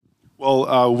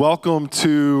Welcome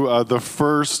to the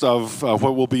first of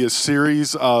what will be a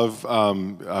series of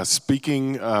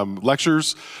speaking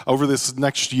lectures over this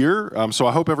next year. So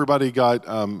I hope everybody got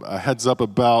a heads up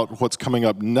about what's coming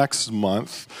up next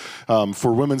month.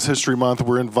 For Women's History Month,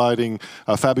 we're inviting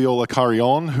Fabiola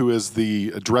Carrion, who is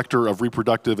the Director of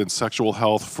Reproductive and Sexual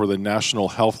Health for the National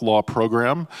Health Law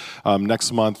Program,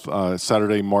 next month,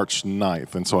 Saturday, March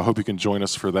 9th. And so I hope you can join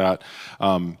us for that.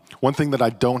 One thing that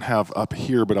I don't have up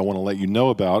here, but I want to let you know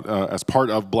about, as part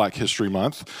of Black History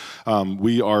Month,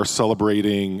 we are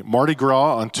celebrating Mardi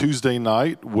Gras on Tuesday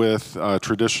night with a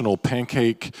traditional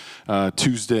pancake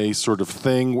Tuesday sort of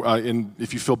thing. And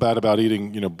if you feel bad about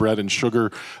eating, bread and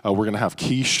sugar, we're going to have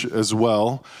quiche as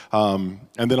well.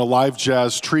 And then a live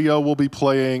jazz trio will be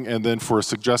playing, and then for a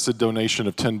suggested donation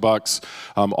of $10,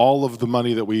 all of the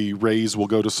money that we raise will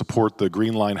go to support the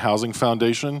Green Line Housing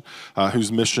Foundation,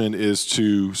 whose mission is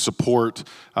to support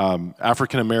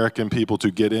African American people to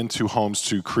get into homes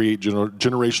to create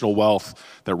generational wealth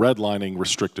that redlining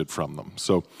restricted from them.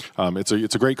 So it's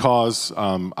a great cause.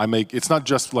 It's not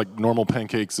just like normal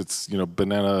pancakes. It's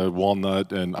banana,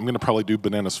 walnut, and I'm going to probably do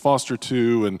bananas Foster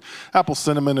too, and apple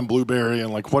cinnamon and blueberry,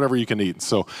 and like whatever you can eat.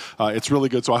 So it's really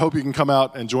good. So I hope you can come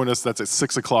out and join us. That's at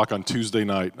 6 o'clock on Tuesday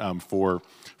night for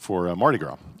Mardi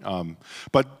Gras.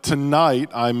 But tonight,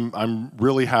 I'm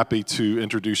really happy to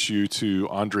introduce you to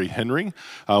Andre Henry.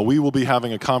 We will be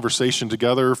having a conversation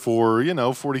together for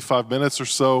 45 minutes or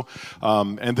so,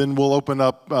 and then we'll open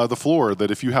up the floor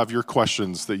that if you have your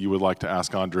questions that you would like to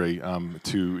ask Andre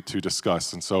to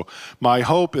discuss. And so my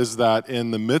hope is that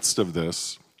in the midst of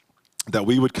this, that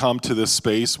we would come to this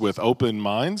space with open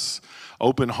minds,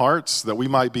 open hearts, that we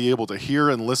might be able to hear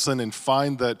and listen and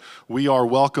find that we are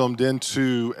welcomed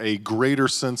into a greater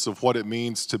sense of what it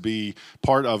means to be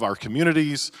part of our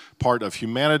communities, part of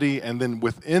humanity, and then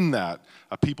within that,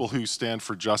 people who stand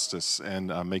for justice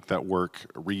and make that work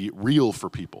real for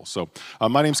people. So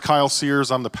my name's Kyle Sears.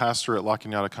 I'm the pastor at La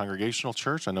Cañada Congregational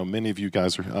Church. I know many of you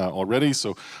guys are already,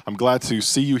 so I'm glad to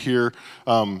see you here.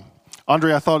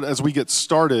 Andre, I thought as we get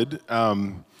started, I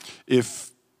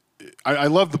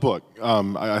love the book.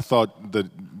 I thought that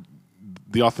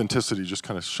the authenticity just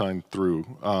kind of shined through.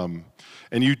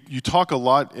 And you talk a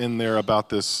lot in there about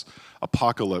this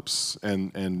apocalypse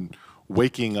and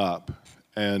waking up.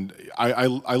 And I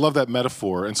love that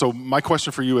metaphor. And so my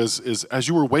question for you is as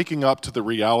you were waking up to the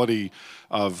reality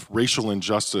of racial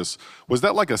injustice, was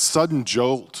that like a sudden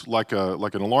jolt, like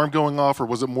an alarm going off, or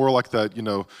was it more like that,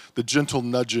 the gentle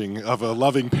nudging of a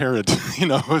loving parent,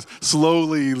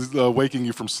 slowly waking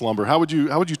you from slumber? How would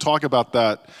you talk about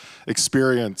that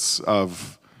experience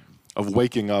of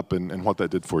waking up and what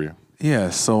that did for you? Yeah,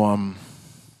 so I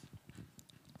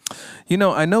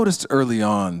noticed early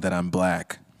on that I'm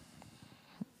Black.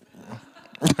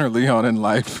 Early on in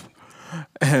life.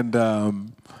 And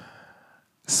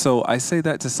so I say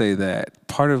that to say that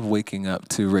part of waking up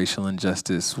to racial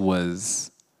injustice was,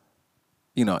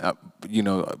 they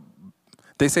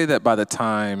say that by the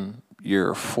time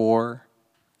you're 4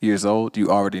 years old,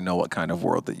 you already know what kind of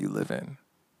world that you live in.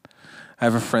 I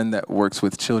have a friend that works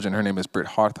with children. Her name is Britt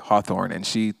Hawthorne, and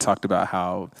she talked about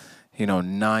how,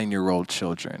 9-year-old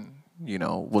children,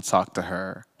 will talk to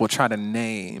her, will try to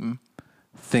name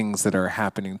things that are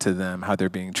happening to them, how they're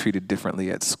being treated differently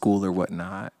at school or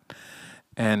whatnot.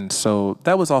 And so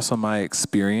that was also my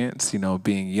experience,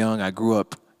 being young. I grew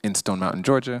up in Stone Mountain,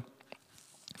 Georgia,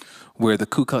 where the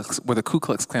Ku Klux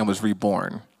Klan was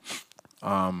reborn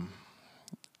on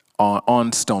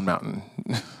Stone Mountain.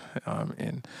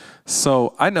 And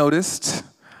so I noticed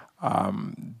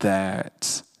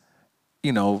that,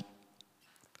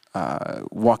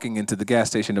 walking into the gas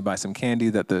station to buy some candy,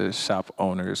 that the shop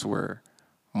owners were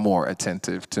more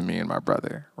attentive to me and my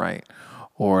brother, right?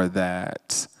 Or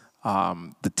that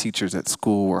the teachers at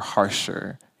school were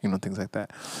harsher, things like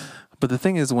that. But the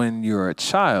thing is, when you're a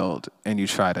child and you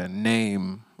try to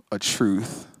name a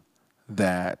truth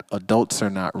that adults are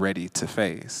not ready to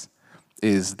face,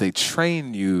 is they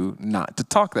train you not to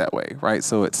talk that way, right?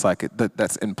 So it's like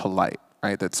that's impolite,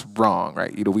 right? That's wrong,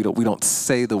 right? We don't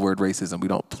say the word racism. We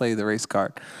don't play the race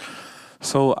card.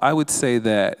 So I would say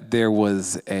that there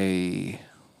was a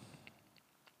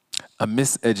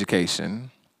miseducation,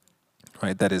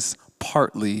 right? That was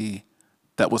partly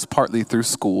through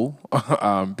school,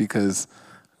 because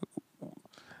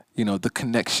the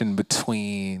connection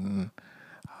between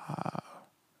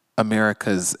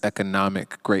America's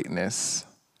economic greatness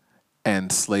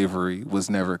and slavery was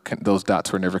those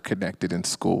dots were never connected in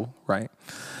school, right?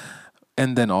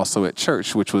 And then also at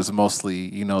church, which was mostly,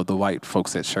 the white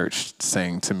folks at church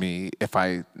saying to me, if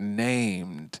I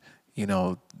named,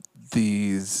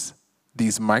 these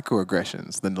these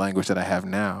microaggressions, the language that I have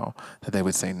now, that they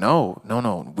would say, no,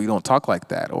 we don't talk like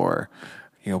that, or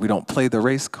we don't play the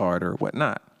race card or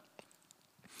whatnot.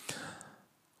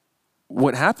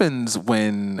 What happens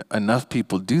when enough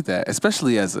people do that,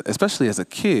 especially as a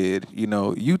kid,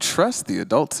 you trust the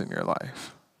adults in your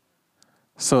life.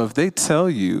 So if they tell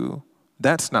you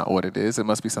that's not what it is, it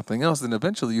must be something else, then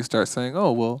eventually you start saying,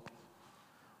 oh, well,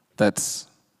 that's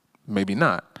maybe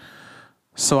not.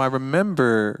 So I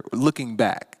remember looking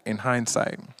back in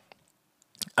hindsight,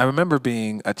 I remember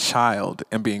being a child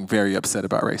and being very upset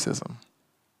about racism.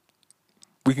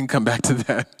 We can come back to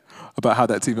that, about how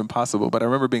that's even possible. But I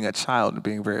remember being a child and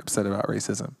being very upset about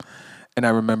racism. And I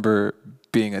remember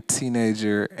being a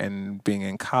teenager and being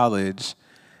in college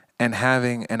and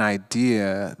having an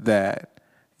idea that,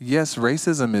 yes,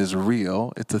 racism is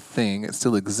real. It's a thing. It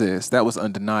still exists. That was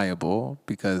undeniable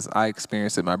because I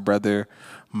experienced it. My brother,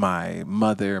 my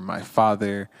mother, my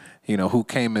father, who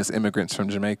came as immigrants from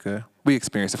Jamaica, we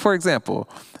experienced it. For example,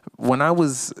 when I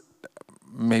was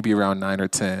maybe around 9 or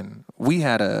 10, we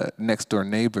had a next door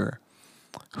neighbor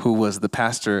who was the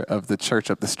pastor of the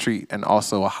church up the street and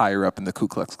also a higher up in the Ku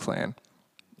Klux Klan.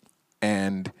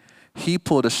 And he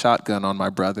pulled a shotgun on my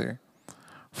brother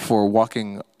for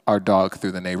walking our dog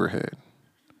through the neighborhood.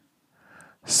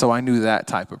 So I knew that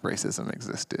type of racism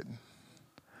existed.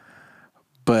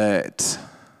 But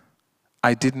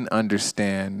I didn't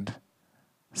understand,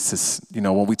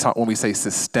 when we say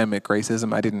systemic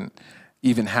racism, I didn't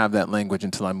even have that language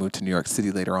until I moved to New York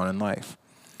City later on in life.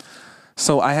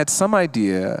 So I had some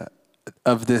idea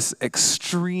of this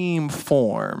extreme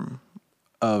form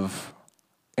of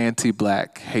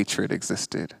anti-Black hatred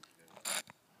existed.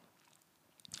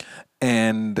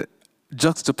 And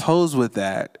juxtaposed with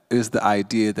that is the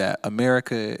idea that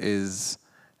America is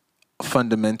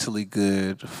fundamentally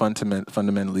good,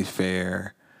 fundamentally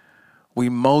fair. We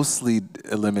mostly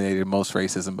eliminated most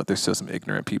racism, but there's still some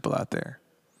ignorant people out there.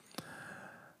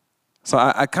 So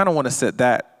I kind of want to set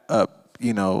that up,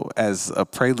 as a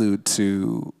prelude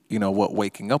to, what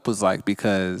waking up was like,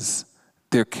 because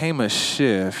there came a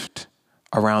shift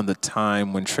around the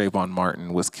time when Trayvon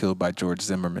Martin was killed by George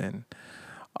Zimmerman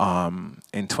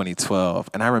in 2012.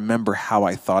 And I remember how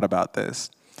I thought about this.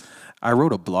 I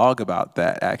wrote a blog about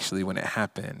that, actually, when it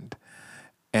happened.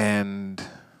 And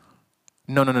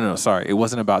no, sorry. It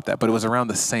wasn't about that. But it was around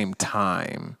the same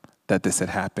time that this had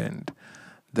happened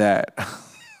that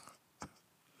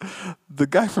the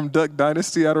guy from Duck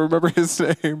Dynasty, I don't remember his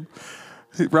name,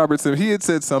 Robertson, he had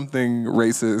said something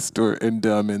racist and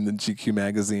dumb in the GQ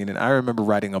magazine. And I remember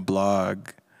writing a blog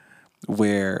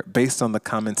where, based on the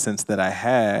common sense that I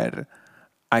had,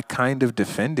 I kind of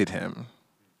defended him.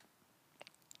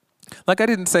 Like, I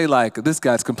didn't say, this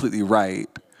guy's completely right,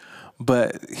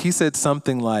 but he said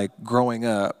something like, growing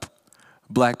up,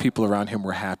 Black people around him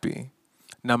were happy.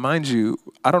 Now, mind you,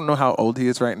 I don't know how old he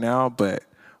is right now, but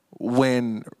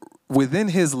within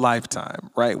his lifetime,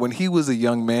 right, when he was a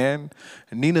young man,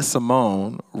 Nina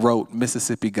Simone wrote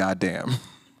Mississippi Goddamn.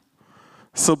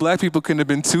 So Black people couldn't have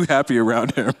been too happy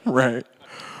around him, right?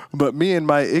 But me and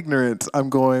my ignorance, I'm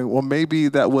going, well, maybe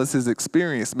that was his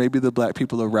experience. Maybe the Black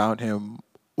people around him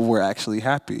were actually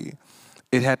happy.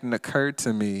 It hadn't occurred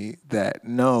to me that,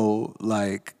 no,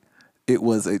 it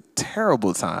was a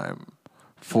terrible time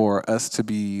for us to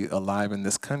be alive in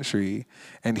this country,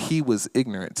 and he was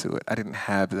ignorant to it. I didn't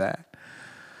have that.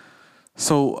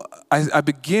 So I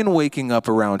began waking up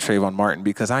around Trayvon Martin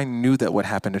because I knew that what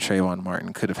happened to Trayvon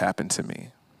Martin could have happened to me.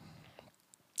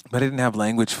 But I didn't have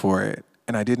language for it,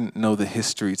 and I didn't know the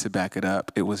history to back it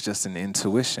up. It was just an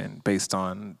intuition based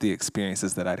on the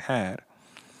experiences that I'd had.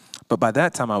 But by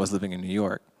that time, I was living in New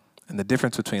York. And the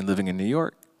difference between living in New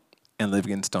York and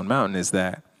living in Stone Mountain is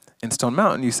that in Stone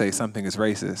Mountain, you say something is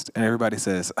racist, and everybody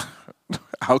says,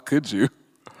 how could you?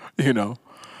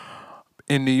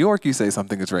 In New York, you say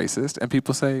something is racist, and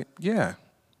people say, yeah,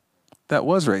 that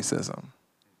was racism.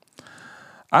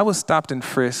 I was stopped and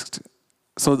frisked.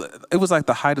 So it was like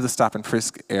the height of the stop and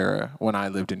frisk era when I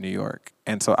lived in New York.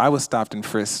 And so I was stopped and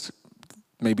frisked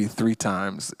maybe 3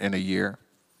 times in a year.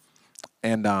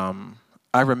 And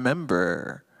I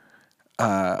remember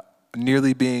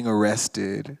nearly being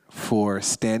arrested for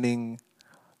standing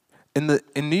in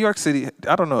New York City.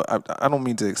 I don't know. I don't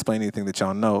mean to explain anything that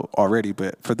y'all know already,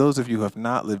 but for those of you who have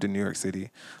not lived in New York City,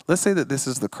 let's say that this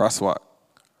is the crosswalk,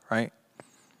 right?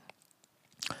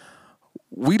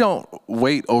 We don't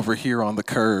wait over here on the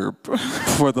curb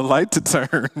for the light to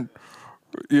turn,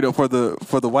 for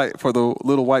the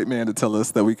little white man to tell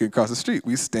us that we can cross the street.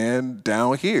 We stand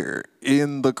down here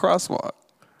in the crosswalk.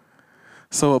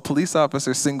 So a police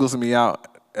officer singles me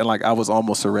out, and I was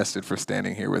almost arrested for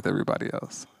standing here with everybody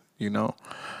else. you know?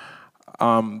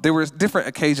 There were different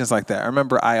occasions like that. I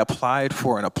remember I applied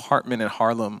for an apartment in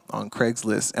Harlem on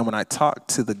Craigslist, and when I talked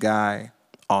to the guy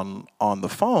on the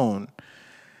phone,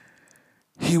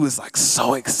 he was like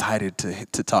so excited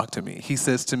to talk to me. He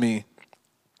says to me,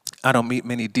 I don't meet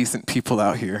many decent people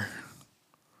out here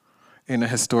in a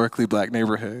historically black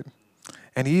neighborhood.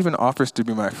 And he even offers to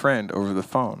be my friend over the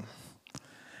phone.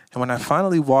 And when I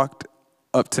finally walked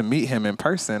up to meet him in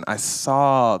person, I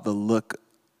saw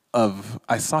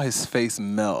his face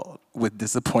melt with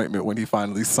disappointment when he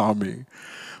finally saw me,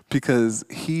 because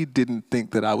he didn't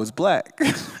think that I was black.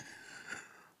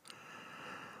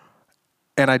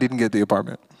 And I didn't get the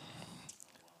apartment.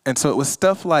 And so it was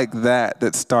stuff like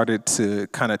that started to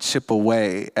kind of chip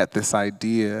away at this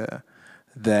idea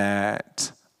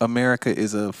that America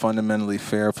is a fundamentally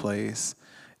fair place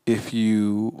if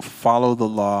you follow the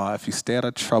law, if you stay out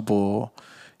of trouble,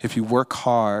 if you work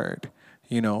hard,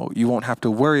 you won't have to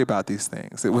worry about these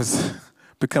things. It was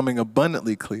becoming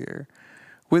abundantly clear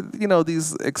with,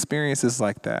 these experiences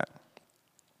like that.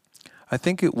 I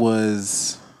think it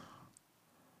was...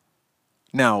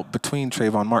 Now, between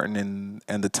Trayvon Martin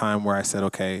and the time where I said,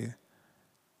 okay,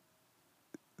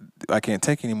 I can't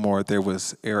take anymore, there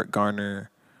was Eric Garner,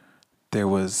 there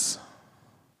was,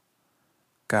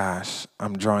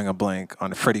 I'm drawing a blank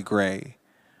on Freddie Gray.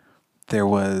 There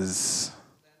was,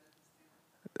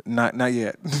 not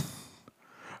yet,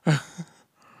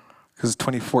 because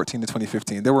 2014 to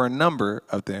 2015, there were a number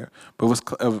out there, but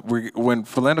when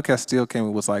Philando Castile came,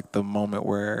 it was like the moment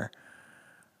where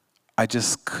I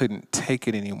just couldn't take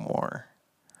it anymore.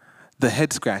 The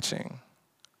head scratching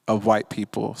of white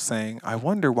people saying, I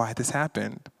wonder why this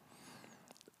happened.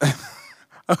 I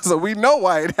was like, we know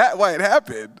why it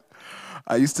happened.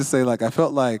 I used to say, I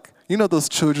felt like, those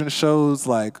children's shows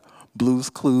like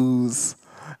Blue's Clues,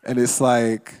 and it's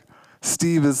like,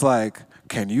 Steve is like,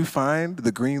 can you find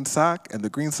the green sock? And the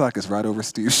green sock is right over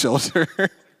Steve's shoulder.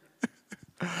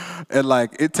 And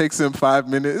it takes him 5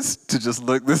 minutes to just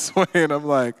look this way, and I'm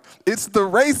like, it's the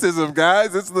racism,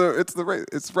 guys.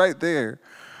 It's right there.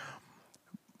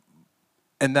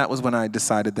 And that was when I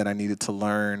decided that I needed to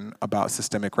learn about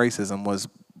systemic racism. Was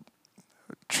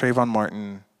Trayvon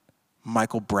Martin,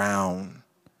 Michael Brown,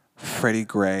 Freddie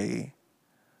Gray,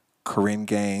 Corinne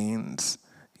Gaines,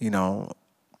 Philando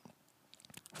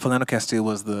Castile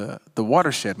was the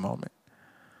watershed moment.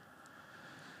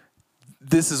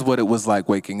 This is what it was like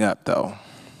waking up, though.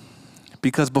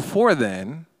 Because before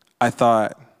then, I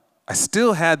thought, I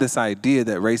still had this idea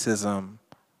that racism,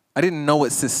 I didn't know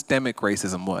what systemic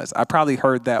racism was. I probably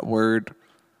heard that word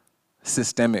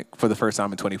systemic for the first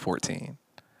time in 2014.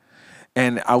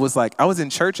 And I was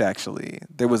in church, actually.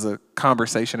 There was a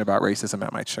conversation about racism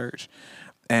at my church.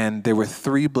 And there were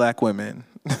 3 black women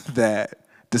that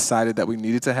decided that we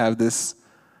needed to have this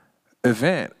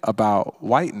event about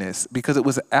whiteness, because it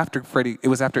was after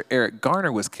Eric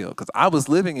Garner was killed, because I was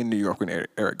living in New York when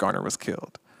Eric Garner was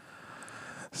killed.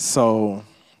 So,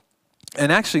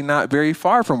 and actually not very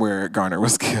far from where Eric Garner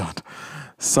was killed.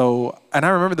 So, and I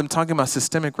remember them talking about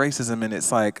systemic racism, and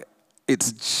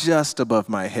it's just above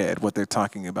my head what they're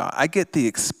talking about. I get the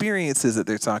experiences that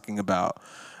they're talking about,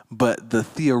 but the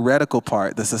theoretical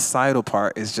part, the societal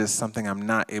part, is just something I'm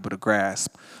not able to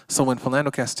grasp. So when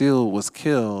Philando Castile was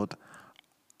killed,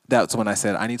 that's when I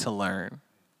said, I need to learn.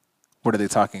 What are they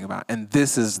talking about? And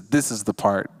this is the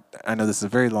part, I know this is a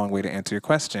very long way to answer your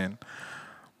question.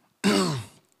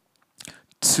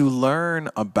 To learn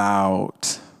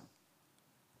about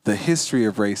the history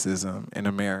of racism in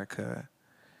America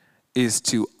is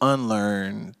to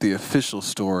unlearn the official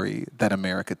story that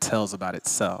America tells about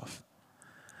itself.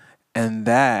 And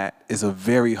that is a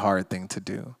very hard thing to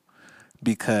do,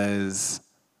 because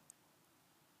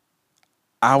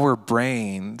our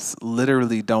brains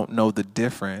literally don't know the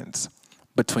difference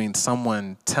between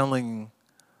someone telling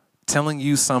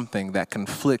you something that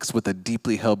conflicts with a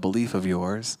deeply held belief of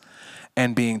yours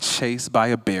and being chased by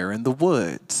a bear in the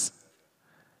woods.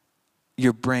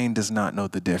 Your brain does not know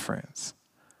the difference.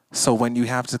 So when you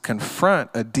have to confront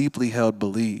a deeply held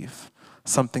belief,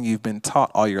 something you've been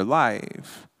taught all your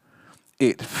life,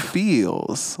 it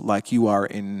feels like you are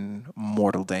in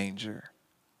mortal danger.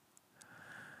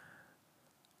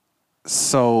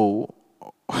 So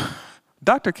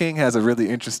Dr. King has a really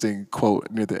interesting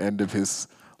quote near the end of his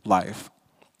life.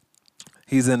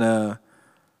 He's in an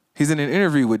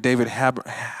interview with David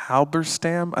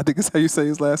Halberstam, I think is how you say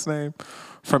his last name,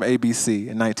 from ABC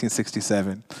in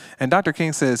 1967. And Dr.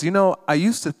 King says, I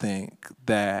used to think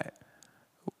that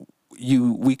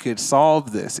we could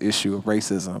solve this issue of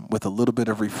racism with a little bit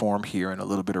of reform here and a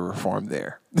little bit of reform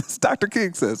there. Dr.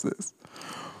 King says this.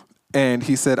 And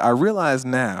he said, I realize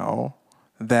now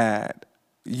that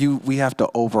we have to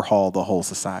overhaul the whole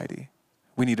society.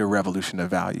 We need a revolution of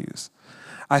values.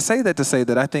 I say that to say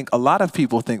that I think a lot of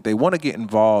people think they want to get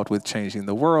involved with changing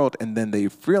the world, and then they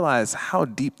realize how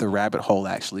deep the rabbit hole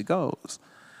actually goes.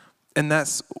 And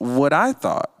that's what I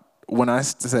thought when I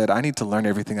said I need to learn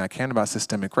everything I can about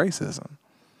systemic racism,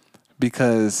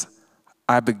 because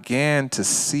I began to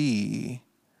see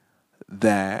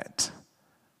that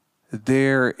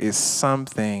there is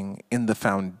something in the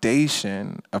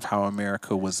foundation of how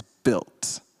America was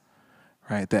built,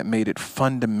 right, that made it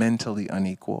fundamentally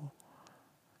unequal.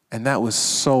 And that was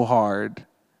so hard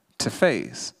to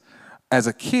face. As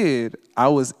a kid, I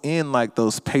was in like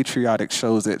those patriotic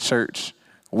shows at church,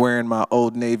 wearing my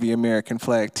Old Navy American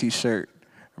flag t-shirt,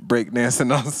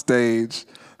 breakdancing on stage,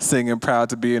 singing Proud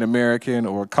to be an American,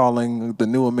 or calling the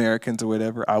New Americans or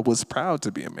whatever. I was proud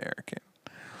to be American.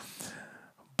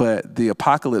 But the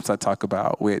apocalypse I talk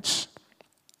about, which,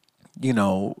 you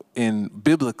know, in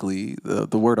biblically,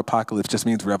 the word apocalypse just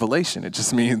means revelation. It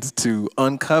just means to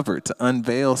uncover, to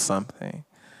unveil something.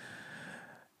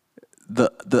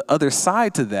 The other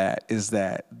side to that is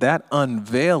that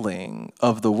unveiling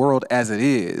of the world as it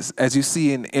is, as you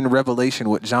see in Revelation,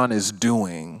 what John is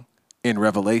doing in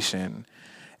Revelation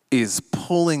is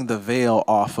pulling the veil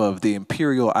off of the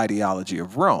imperial ideology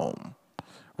of Rome.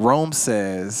 Rome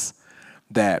says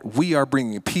that we are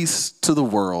bringing peace to the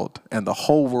world, and the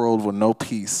whole world will know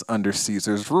peace under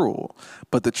Caesar's rule.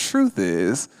 But the truth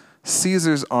is,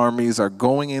 Caesar's armies are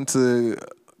going into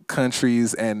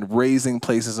countries and razing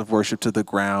places of worship to the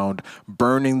ground,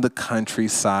 burning the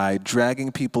countryside,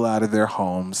 dragging people out of their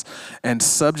homes, and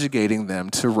subjugating them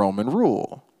to Roman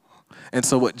rule. And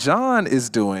so what John is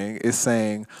doing is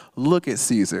saying, look at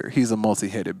Caesar. He's a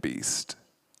multi-headed beast,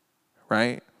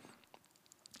 right?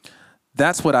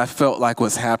 That's what I felt like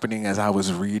was happening as I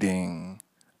was reading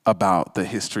about the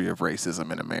history of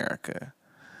racism in America,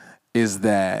 is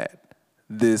that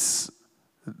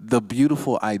the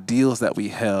beautiful ideals that we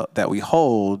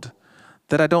hold,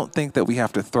 that I don't think that we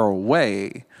have to throw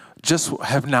away, just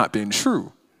have not been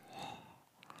true.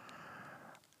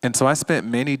 And so I spent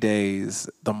many days,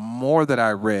 the more that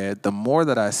I read, the more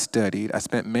that I studied, I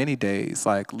spent many days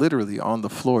like literally on the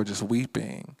floor just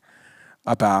weeping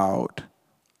about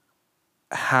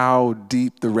how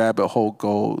deep the rabbit hole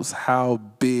goes, how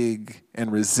big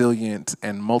and resilient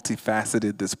and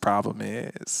multifaceted this problem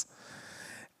is,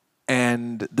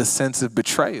 and the sense of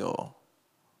betrayal,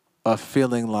 of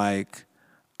feeling like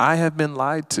I have been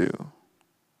lied to.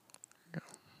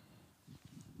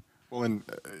 Well, and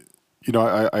you know,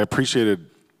 I appreciated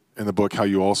in the book how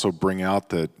you also bring out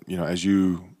that, you know, as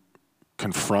you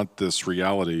confront this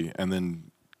reality and then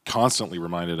constantly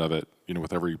reminded of it, you know,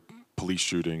 with every police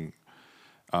shooting,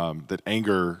 that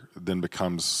anger then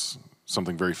becomes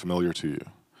something very familiar to you,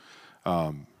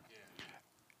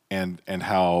 and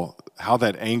how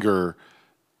that anger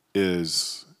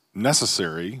is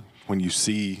necessary when you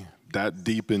see that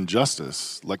deep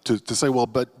injustice. Like to say, well,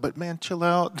 but man, chill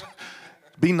out,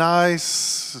 be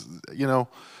nice, you know.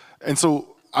 And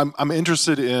so I'm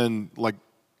interested in, like,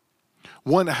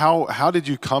 one, how did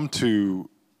you come to,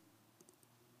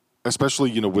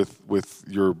 especially, you know, with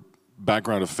your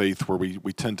background of faith, where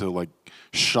we tend to like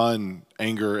shun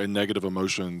anger and negative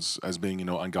emotions as being, you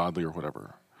know, ungodly or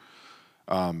whatever.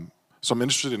 So I'm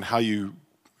interested in how you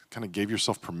kind of gave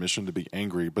yourself permission to be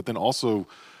angry, but then also,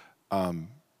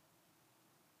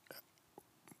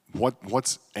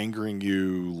 what's angering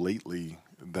you lately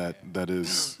that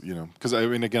is, you know, because I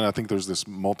mean, again, I think there's this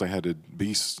multi-headed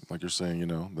beast, like you're saying, you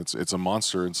know, it's a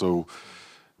monster, and so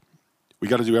we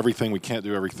got to do everything. We can't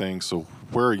do everything. So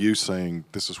where are you saying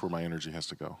this is where my energy has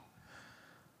to go?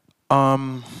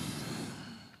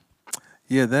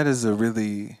 Yeah, that's a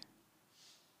really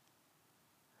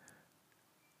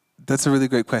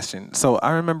great question. So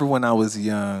I remember when I was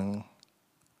young,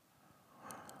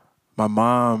 my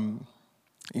mom,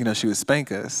 you know, she would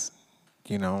spank us,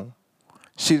 you know.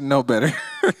 She didn't know better.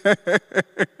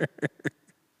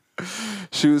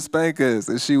 She would spank us,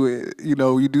 and she would, you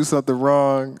know, you do something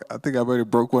wrong. I think I might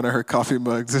have broke one of her coffee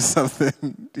mugs or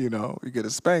something, you know, you get a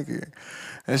spanking.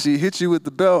 And she hit you with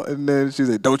the belt, and then she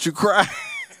said, don't you cry.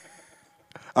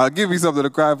 I'll give you something to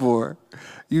cry for.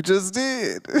 You just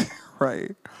did,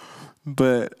 right?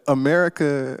 But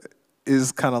America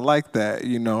is kind of like that,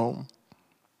 you know.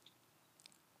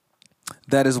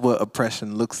 That is what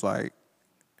oppression looks like.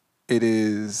 It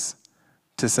is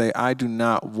to say, I do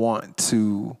not want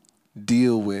to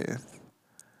deal with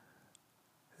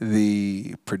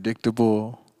the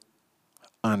predictable,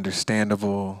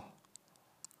 understandable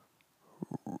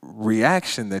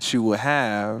reaction that you will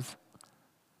have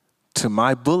to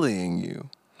my bullying you,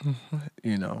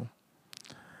 you know.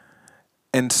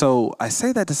 And so I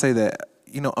say that to say that,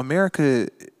 you know, America,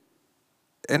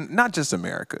 and not just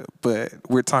America, but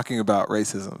we're talking about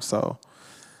racism. So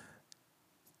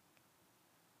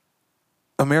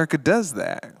America does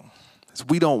that.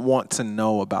 We don't want to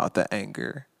know about the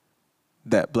anger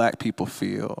that Black people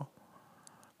feel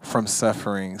from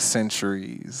suffering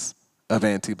centuries of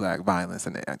anti-Black violence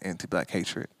and anti-Black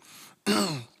hatred.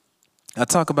 I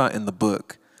talk about in the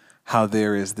book how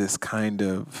there is this kind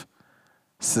of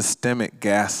systemic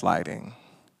gaslighting,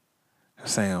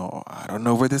 saying, oh, I don't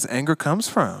know where this anger comes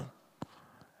from.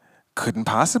 Couldn't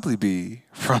possibly be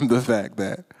from the fact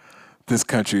that this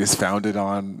country is founded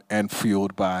on and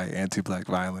fueled by anti-Black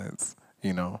violence,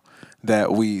 you know,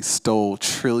 that we stole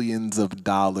trillions of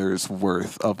dollars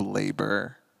worth of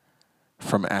labor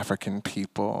from African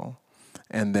people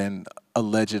and then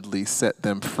allegedly set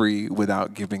them free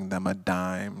without giving them a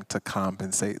dime to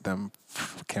compensate them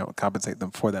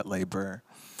for that labor,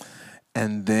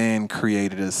 and then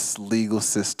created a legal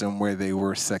system where they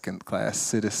were second-class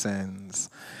citizens.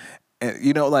 And,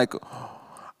 you know, like,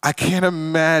 I can't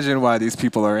imagine why these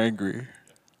people are angry.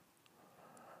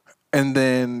 And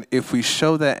then if we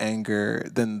show that anger,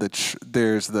 then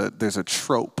there's a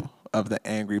trope of the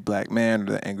angry Black man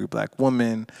or the angry Black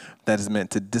woman that is meant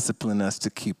to discipline us, to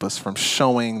keep us from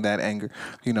showing that anger,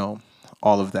 you know,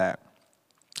 all of that.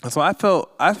 And so I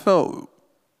felt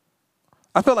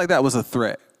like that was a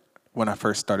threat when I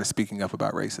first started speaking up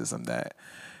about racism, that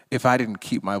if I didn't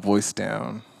keep my voice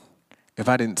down, if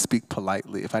I didn't speak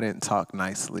politely, if I didn't talk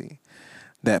nicely,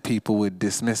 that people would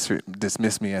dismiss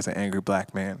me as an angry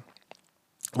Black man.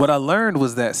 What I learned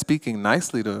was that speaking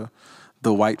nicely to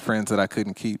the white friends that I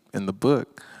couldn't keep in the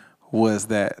book was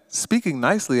that speaking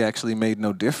nicely actually made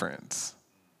no difference.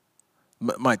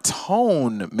 My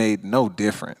tone made no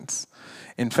difference.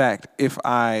 In fact, if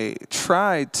I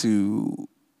tried to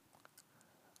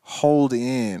hold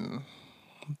in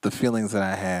the feelings that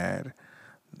I had,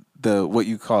 what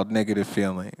you called negative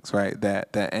feelings, right?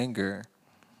 That anger,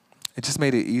 it just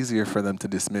made it easier for them to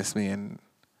dismiss me and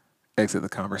exit the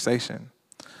conversation.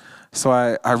 So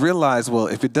I realized, well,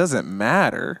 if it doesn't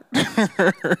matter, if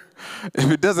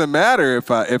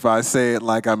I say it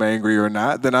like I'm angry or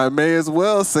not, then I may as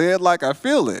well say it like I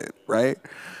feel it, right?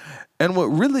 And what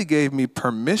really gave me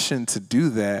permission to do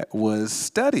that was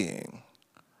studying,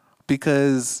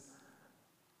 because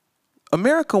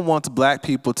America wants Black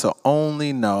people to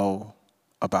only know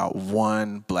about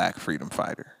one Black freedom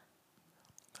fighter,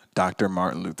 Dr.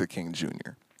 Martin Luther King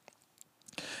Jr.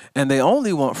 And they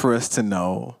only want for us to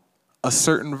know a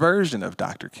certain version of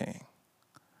Dr. King.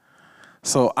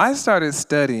 So I started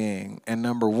studying, and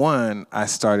number one, I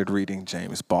started reading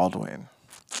James Baldwin.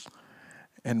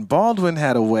 And Baldwin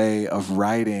had a way of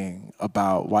writing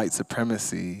about white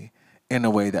supremacy in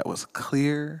a way that was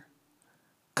clear,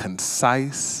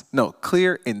 incisive,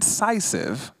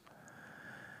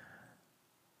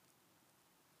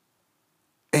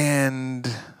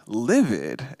 and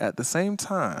livid at the same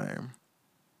time.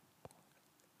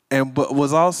 But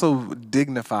was also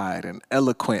dignified and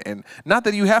eloquent. And not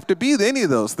that you have to be any of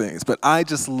those things, but I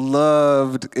just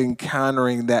loved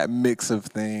encountering that mix of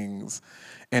things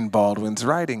in Baldwin's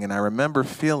writing. And I remember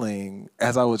feeling,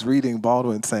 as I was reading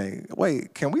Baldwin, saying,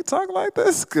 wait, can we talk like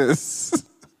this? Because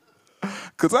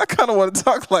I kind of want to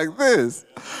talk like this.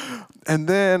 And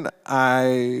then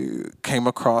I came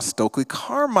across Stokely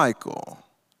Carmichael.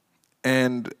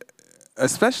 And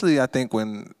especially, I think,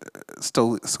 when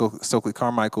Stokely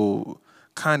Carmichael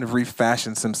kind of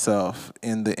refashions himself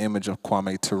in the image of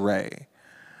Kwame Ture.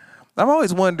 I've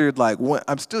always wondered,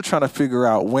 I'm still trying to figure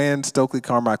out when Stokely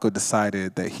Carmichael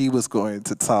decided that he was going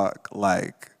to talk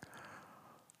like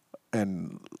a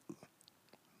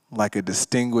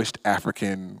distinguished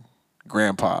African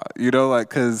grandpa,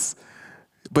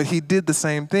 but he did the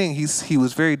same thing. He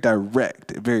was very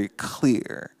direct, very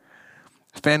clear.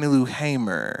 Fannie Lou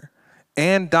Hamer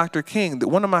and Dr. King.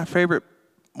 One of my favorite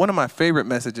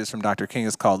messages from Dr. King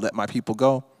is called "Let My People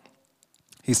Go."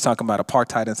 He's talking about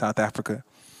apartheid in South Africa.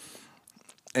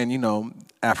 And,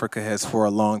 Africa has for a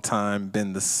long time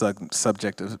been the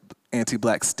subject of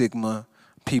anti-Black stigma,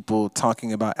 people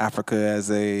talking about Africa as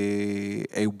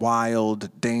a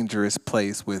wild, dangerous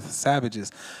place with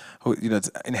savages,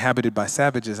 it's inhabited by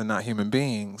savages and not human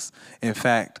beings. In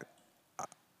fact,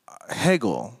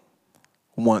 Hegel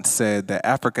once said that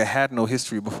Africa had no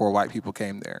history before white people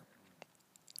came there.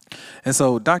 And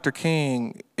so Dr.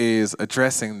 King is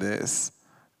addressing this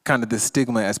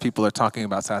stigma as people are talking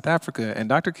about South Africa. And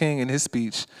Dr. King, in his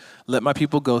speech, "Let My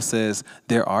People Go," says,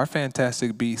 there are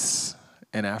fantastic beasts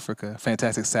in Africa,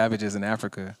 fantastic savages in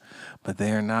Africa, but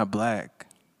they are not black.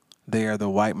 They are the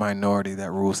white minority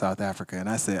that rules South Africa. And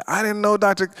I said, I didn't know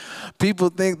people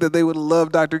think that they would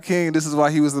love Dr. King. This is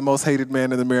why he was the most hated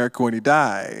man in America when he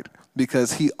died,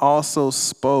 because he also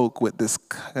spoke with this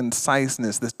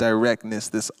conciseness, this directness,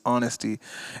 this honesty.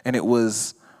 And it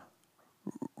was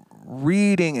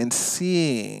reading and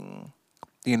seeing,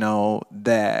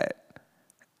 that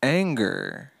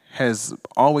anger has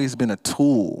always been a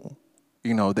tool,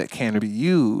 that can be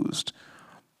used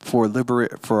for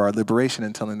our liberation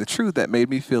and telling the truth, that made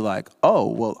me feel like, oh,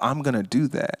 well, I'm going to do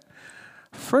that.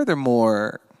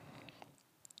 Furthermore,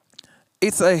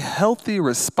 it's a healthy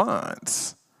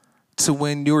response to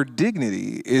when your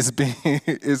dignity is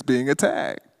being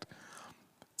attacked.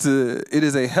 It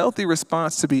is a healthy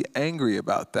response to be angry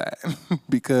about that,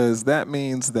 because that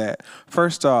means that,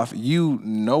 first off, you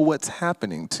know what's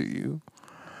happening to you,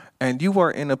 and you are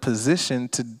in a position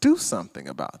to do something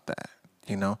about that,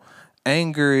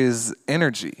 Anger is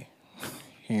energy,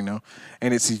 and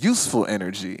it's useful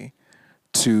energy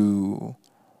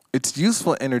it's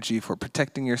useful energy for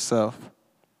protecting yourself,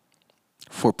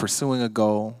 for pursuing a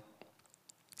goal.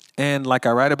 And like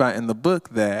I write about in the book,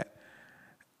 that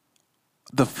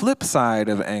the flip side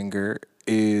of anger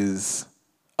is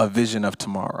a vision of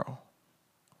tomorrow,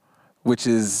 which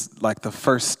is like the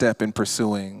first step in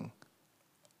pursuing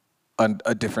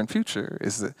a different future,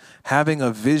 is having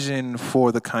a vision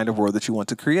for the kind of world that you want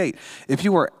to create. If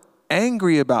you are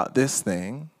angry about this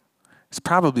thing, it's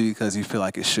probably because you feel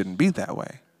like it shouldn't be that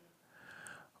way.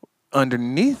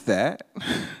 Underneath that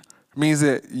means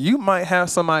that you might have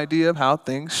some idea of how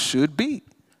things should be,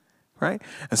 right?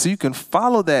 And so you can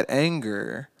follow that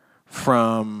anger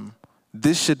from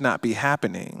this should not be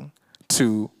happening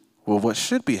to, well, what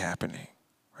should be happening,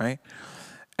 right?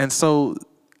 And so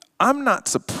I'm not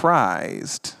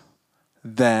surprised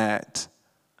that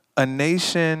a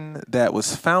nation that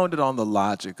was founded on the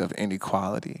logic of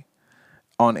inequality,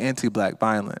 on anti-black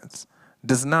violence,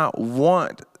 does not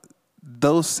want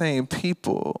those same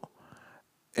people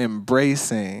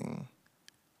embracing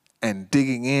and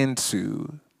digging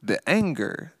into the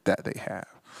anger that they have.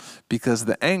 Because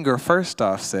the anger, first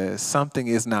off, says something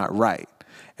is not right,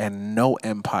 and no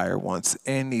empire wants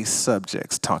any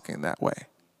subjects talking that way.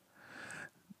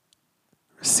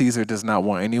 Caesar does not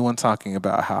want anyone talking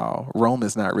about how Rome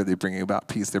is not really bringing about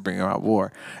peace, they're bringing about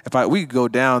war. We go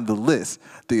down the list,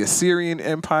 the Assyrian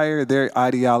Empire, their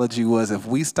ideology was, if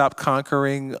we stop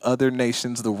conquering other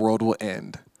nations, the world will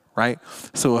end, right?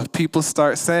 So if people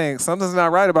start saying something's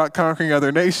not right about conquering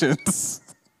other nations,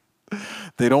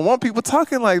 they don't want people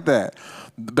talking like that.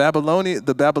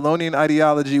 The Babylonian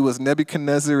ideology was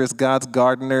Nebuchadnezzar is God's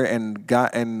gardener, and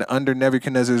under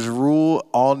Nebuchadnezzar's rule,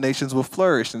 all nations will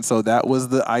flourish. And so that was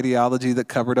the ideology that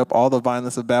covered up all the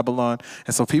violence of Babylon.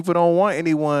 And so people don't want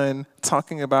anyone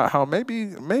talking about how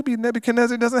maybe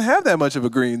Nebuchadnezzar doesn't have that much of a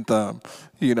green thumb,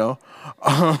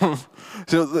 And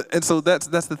so that's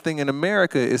the thing in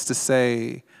America, is to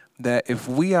say that if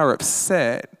we are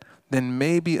upset, then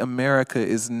maybe America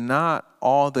is not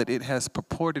all that it has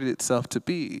purported itself to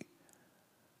be.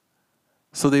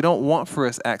 So they don't want for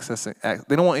us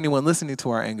they don't want anyone listening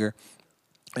to our anger.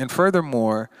 And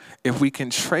furthermore, if we can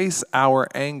trace our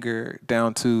anger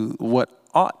down to what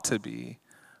ought to be,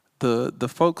 the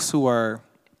folks who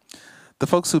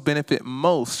benefit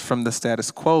most from the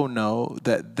status quo know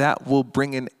that will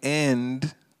bring an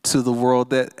end to the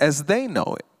world that as they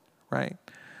know it, right?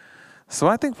 So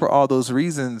I think for all those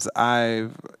reasons, I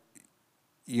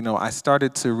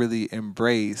started to really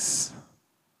embrace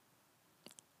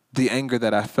the anger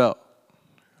that I felt.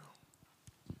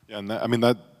 Yeah,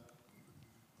 and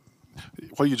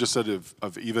what you just said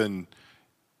of even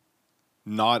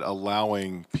not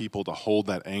allowing people to hold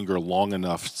that anger long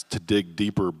enough to dig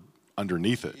deeper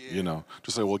underneath it,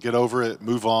 just say, well, get over it,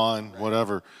 move on,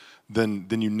 whatever. Then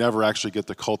you never actually get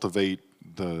to cultivate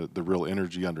the real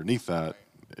energy underneath that.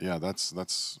 Yeah,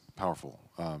 that's powerful.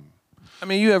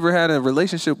 You ever had a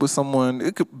relationship with someone,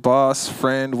 it could boss,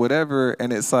 friend, whatever,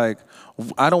 and it's like,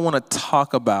 I don't want to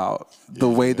talk about the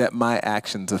way that my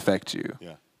actions affect you.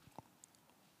 Yeah.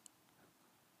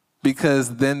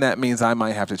 Because then that means I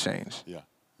might have to change. Yeah.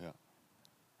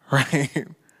 Right?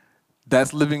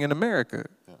 That's living in America.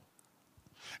 Yeah.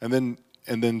 And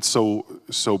then so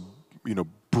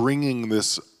bringing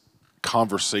this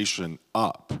conversation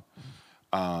up,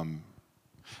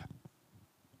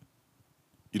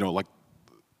 like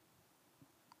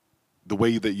the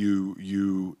way that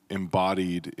you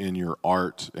embodied in your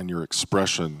art and your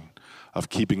expression of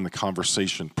keeping the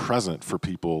conversation present for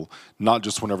people, not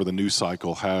just whenever the news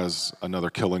cycle has another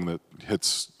killing that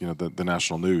hits the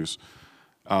national news,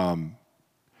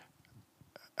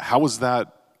 how was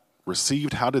that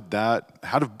received? How did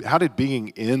being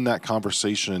in that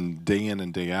conversation day in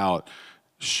and day out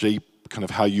shape kind of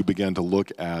how you began to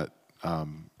look at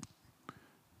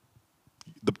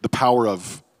the power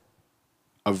of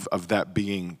that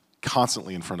being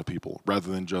constantly in front of people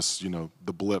rather than just,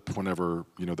 the blip whenever,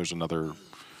 there's another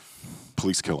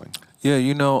police killing? Yeah,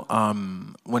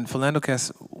 when Philando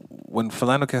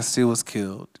Castile was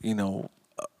killed,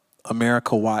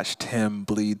 America watched him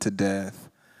bleed to death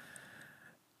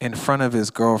in front of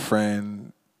his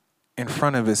girlfriend, in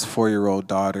front of his 4-year-old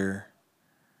daughter.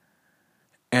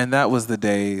 And that was the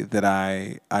day that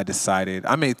I decided,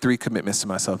 I made 3 commitments to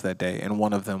myself that day, and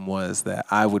one of them was that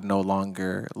I would no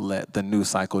longer let the news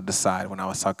cycle decide when I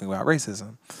was talking about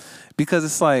racism. Because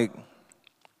it's like,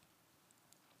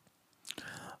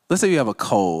 let's say you have a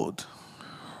cold,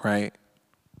 right?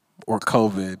 Or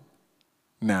COVID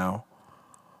now.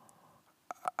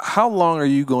 How long are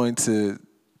you going to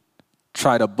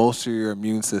try to bolster your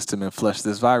immune system and flush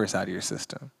this virus out of your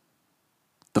system?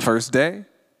 The first day?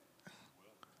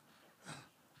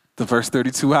 The first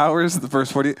 32 hours? The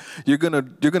first 40? You're gonna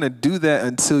do that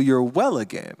until you're well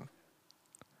again.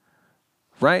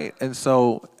 Right? And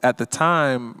so at the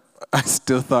time, I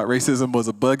still thought racism was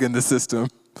a bug in the system.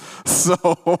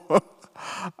 So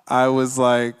I was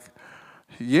like,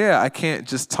 yeah, I can't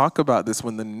just talk about this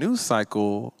when the news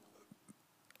cycle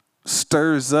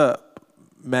stirs up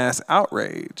mass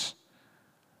outrage.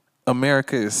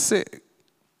 America is sick,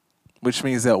 which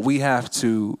means that we have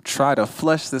to try to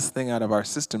flush this thing out of our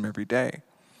system every day.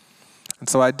 And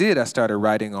so I did. I started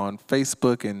writing on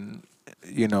Facebook and,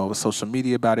 social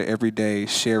media about it every day,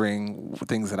 sharing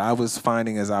things that I was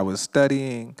finding as I was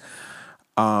studying.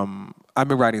 I've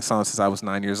been writing songs since I was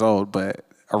 9 years old, but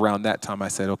around that time I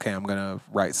said, okay, I'm gonna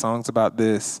write songs about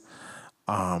this.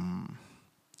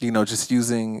 Just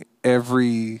using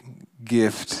every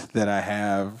gift that I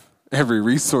have, every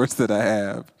resource that I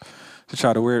have to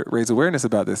try to raise awareness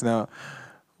about this. Now,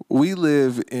 we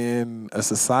live in a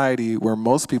society where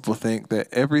most people think that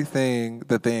everything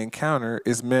that they encounter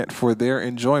is meant for their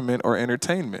enjoyment or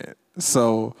entertainment.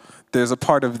 So there's a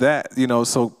part of that,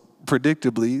 so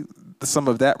predictably, some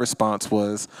of that response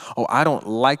was, oh, I don't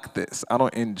like this. I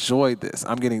don't enjoy this.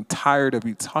 I'm getting tired of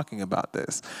you talking about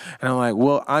this. And I'm like,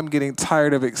 well, I'm getting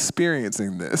tired of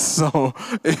experiencing this. So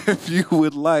if you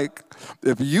would like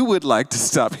to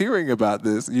stop hearing about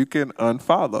this, you can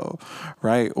unfollow,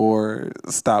 right? Or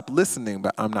stop listening,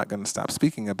 but I'm not going to stop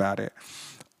speaking about it.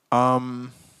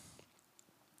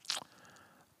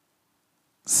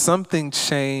 Something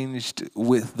changed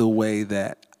with the way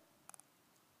that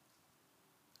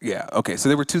so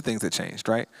there were 2 things that changed,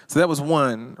 right? So that was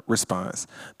one response.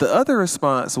 The other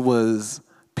response was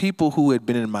people who had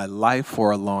been in my life for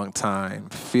a long time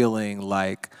feeling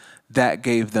like that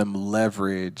gave them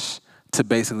leverage to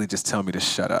basically just tell me to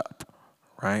shut up,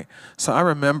 right? So I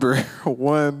remember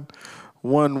one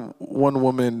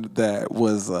woman that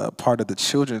was part of the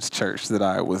children's church that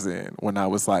I was in when I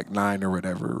was like 9 or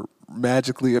whatever,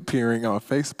 magically appearing on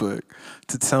Facebook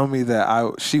to tell me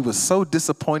that she was so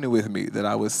disappointed with me that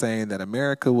I was saying that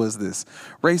America was this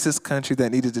racist country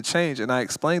that needed to change. And I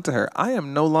explained to her, I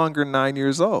am no longer 9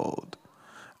 years old.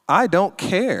 I don't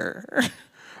care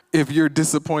if you're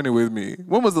disappointed with me.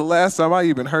 When was the last time I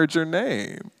even heard your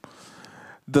name?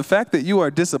 The fact that you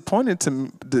are disappointed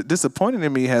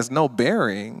in me has no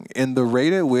bearing in the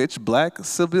rate at which black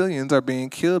civilians are being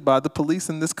killed by the police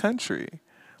in this country.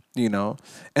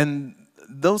 And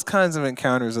those kinds of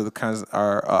encounters are the kinds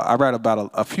I write about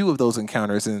a few of those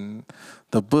encounters in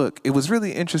the book. It was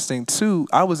really interesting too.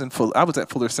 I was at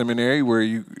Fuller Seminary where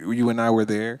you and I were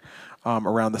there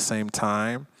around the same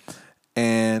time,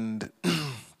 and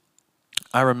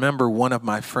I remember one of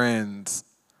my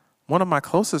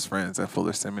closest friends at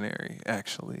Fuller Seminary.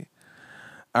 Actually,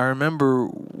 I remember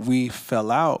we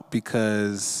fell out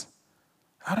because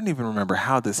I don't even remember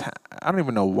how this. I don't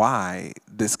even know why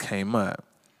this came up.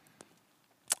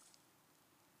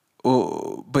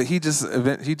 Well, but he just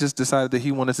decided that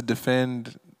he wanted to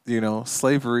defend,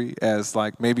 slavery as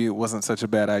like maybe it wasn't such a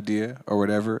bad idea or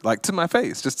whatever. Like to my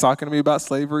face, just talking to me about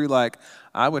slavery. Like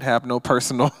I would have no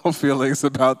personal feelings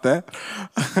about that.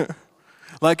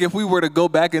 Like if we were to go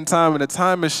back in time in a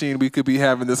time machine, we could be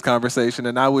having this conversation,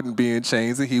 and I wouldn't be in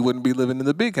chains, and he wouldn't be living in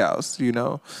the big house,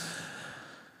 And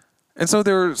so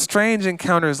there were strange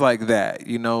encounters like that,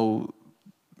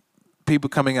 people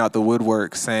coming out the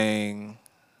woodwork saying,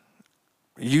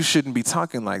 you shouldn't be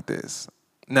talking like this.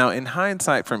 Now, in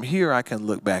hindsight, from here, I can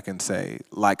look back and say,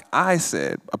 like I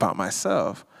said about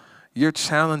myself, you're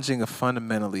challenging a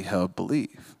fundamentally held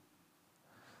belief.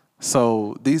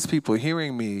 So these people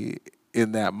hearing me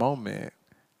in that moment,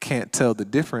 can't tell the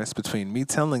difference between me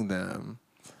telling them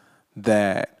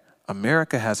that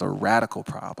America has a radical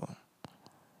problem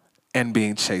and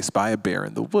being chased by a bear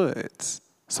in the woods.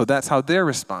 So that's how they're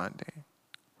responding,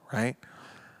 right?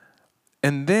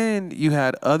 And then you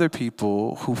had other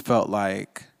people who felt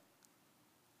like,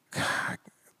 God,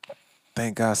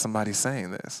 thank God somebody's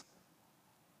saying this.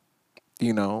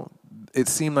 You know, it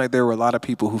seemed like there were a lot of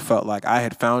people who felt like I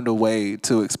had found a way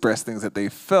to express things that they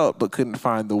felt but couldn't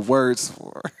find the words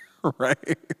for,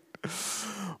 right?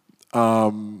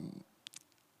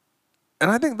 And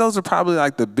I think those are probably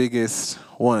like the biggest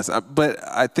ones. But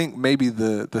I think maybe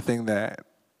the thing that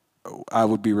I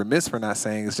would be remiss for not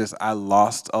saying is just I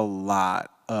lost a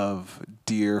lot of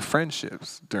dear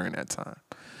friendships during that time.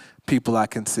 People I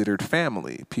considered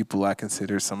family, people I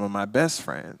considered some of my best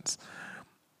friends,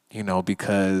 you know,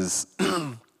 because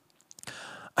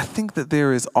I think that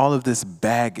there is all of this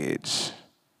baggage,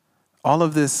 all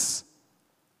of this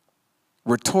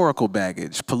rhetorical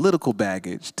baggage, political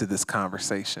baggage to this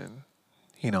conversation.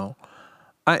 You know,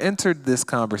 I entered this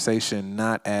conversation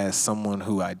not as someone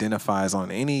who identifies on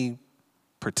any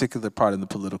particular part of the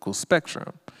political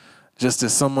spectrum, just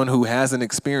as someone who has an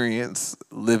experience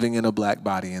living in a black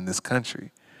body in this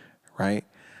country, right?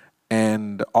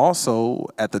 And also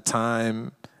at the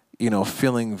time, you know,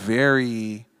 feeling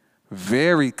very,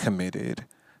 very committed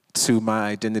to my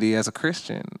identity as a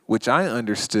Christian, which I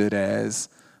understood as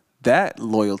that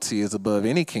loyalty is above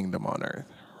any kingdom on earth.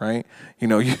 Right? You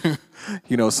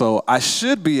know, so I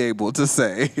should be able to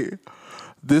say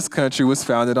this country was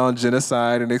founded on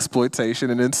genocide and exploitation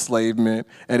and enslavement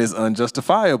and is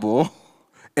unjustifiable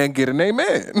and get an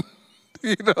amen.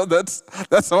 You know, that's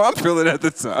how I'm feeling at the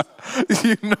time.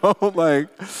 You know, like,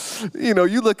 you know,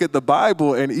 you look at the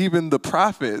Bible and even the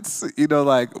prophets, you know,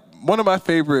 like one of my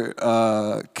favorite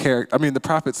the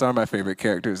prophets are my favorite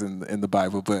characters in the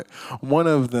Bible, but one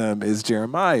of them is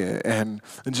Jeremiah. And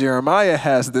Jeremiah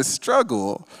has this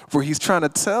struggle where he's trying to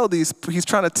tell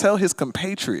his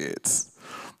compatriots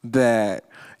that,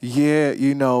 yeah,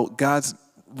 you know, God's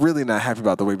really not happy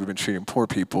about the way we've been treating poor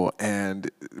people.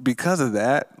 And because of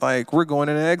that, like, we're going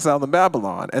into exile in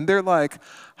Babylon. And they're like,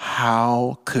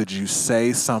 how could you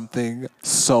say something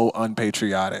so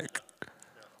unpatriotic?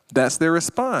 That's their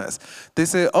response. They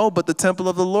say, oh, but the temple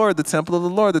of the Lord, the temple of the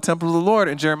Lord, the temple of the Lord.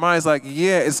 And Jeremiah's like,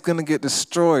 yeah, it's going to get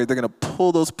destroyed. They're going to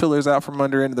pull those pillars out from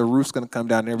under it, and the roof's going to come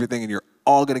down and everything, and you're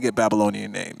all going to get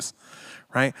Babylonian names,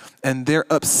 right? And they're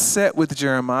upset with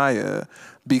Jeremiah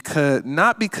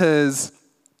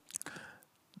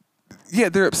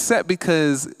they're upset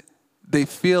because they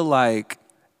feel like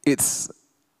it's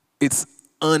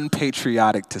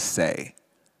unpatriotic to say,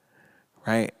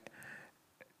 right?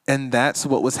 And that's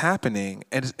what was happening.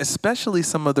 And especially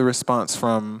some of the response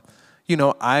from, you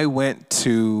know, I went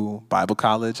to Bible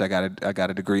college. I got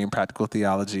a degree in practical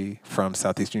theology from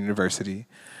Southeastern University.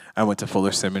 I went to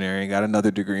Fuller Seminary and got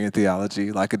another degree in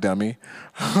theology, like a dummy.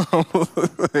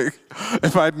 Like,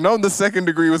 if I'd known the second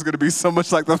degree was going to be so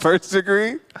much like the first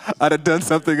degree, I'd have done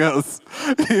something else,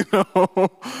 you know?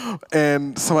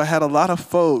 And so I had a lot of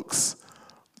folks,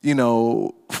 you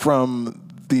know, from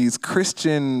these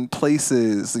Christian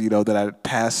places, you know, that I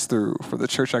passed through, from the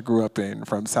church I grew up in,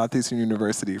 from Southeastern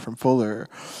University, from Fuller,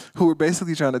 who were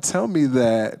basically trying to tell me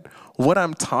that what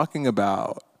I'm talking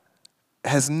about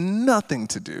has nothing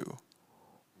to do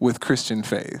with Christian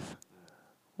faith,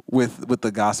 with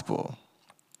the gospel.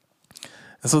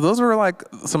 And so those were like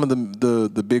some of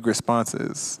the big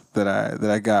responses that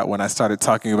I got when I started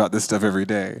talking about this stuff every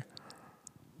day.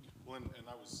 Well, and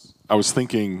I was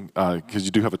thinking, because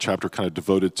you do have a chapter kind of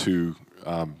devoted to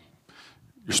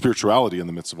your spirituality in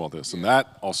the midst of all this, and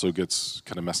that also gets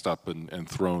kind of messed up and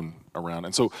thrown around.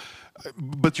 And so,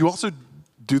 but you also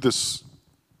do this,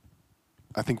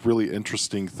 I think, really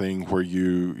interesting thing where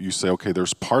you say, okay,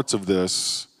 there's parts of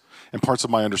this and parts of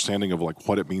my understanding of like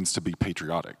what it means to be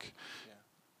patriotic. Yeah.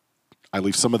 I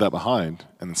leave some of that behind,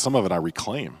 and then some of it I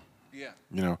reclaim. Yeah.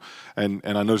 You know, and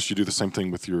I noticed you do the same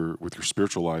thing with your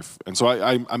spiritual life. And so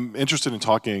I'm interested in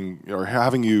talking or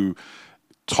having you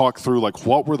talk through like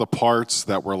what were the parts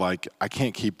that were like, I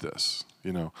can't keep this,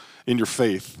 you know, in your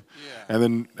faith. Yeah.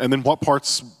 And then what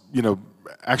parts, you know,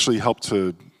 actually help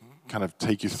to kind of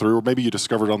take you through, or maybe you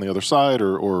discovered on the other side,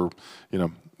 or you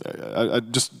know, I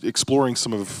just exploring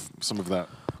some of that.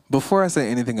 Before I say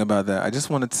anything about that, I just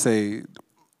wanted to say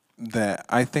that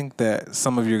I think that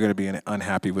some of you are going to be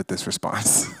unhappy with this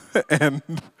response, and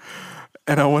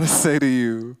I want to say to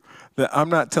you that I'm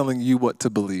not telling you what to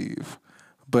believe,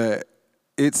 but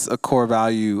it's a core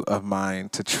value of mine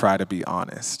to try to be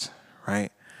honest,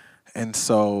 right? And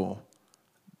so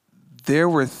there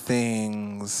were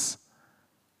things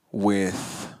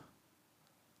with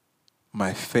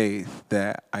my faith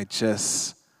that I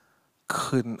just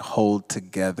couldn't hold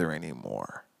together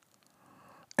anymore.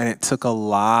 And it took a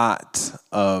lot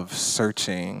of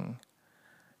searching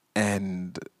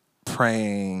and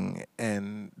praying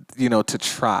and, to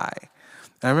try.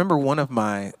 And I remember one of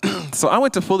my, so I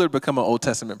went to Fuller to become an Old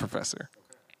Testament professor.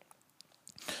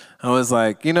 I was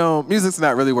like, music's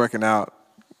not really working out.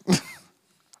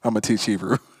 I'm going to teach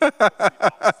Hebrew.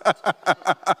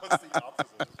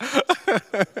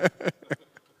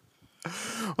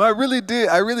 Well, I really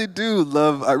do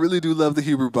love the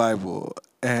Hebrew Bible.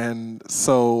 And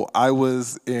so I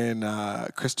was in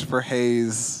Christopher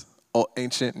Hayes'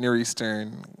 Ancient Near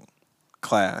Eastern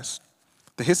class,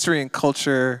 the history and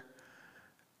culture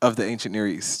of the ancient Near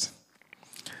East.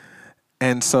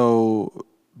 And so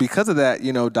because of that,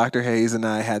 Dr. Hayes and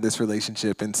I had this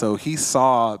relationship. And so he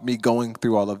saw me going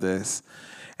through all of this,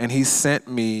 and he sent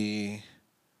me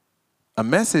a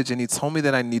message, and he told me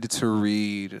that I needed to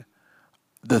read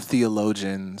the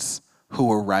theologians who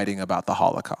were writing about the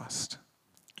Holocaust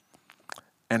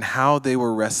and how they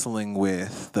were wrestling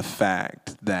with the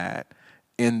fact that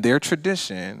in their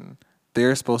tradition,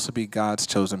 they're supposed to be God's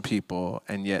chosen people,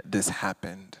 and yet this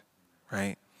happened,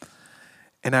 right?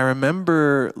 And I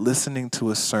remember listening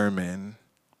to a sermon.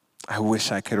 I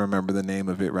wish I could remember the name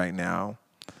of it right now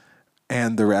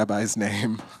and the rabbi's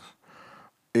name.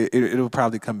 It'll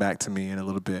probably come back to me in a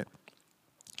little bit.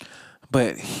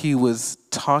 But he was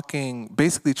talking,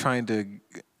 basically trying to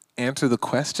answer the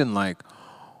question like,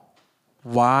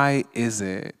 why is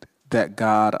it that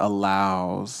God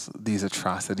allows these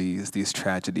atrocities, these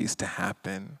tragedies to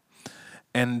happen?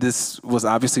 And this was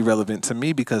obviously relevant to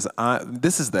me because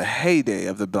this is the heyday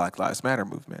of the Black Lives Matter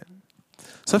movement.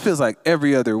 So it feels like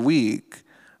every other week,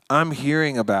 I'm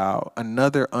hearing about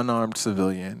another unarmed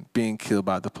civilian being killed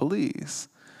by the police.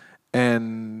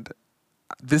 And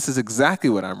this is exactly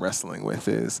what I'm wrestling with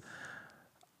is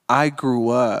I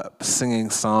grew up singing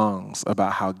songs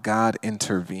about how God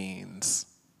intervenes,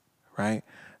 right?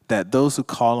 That those who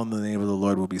call on the name of the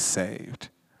Lord will be saved.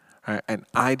 Right? And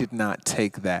I did not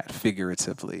take that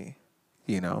figuratively,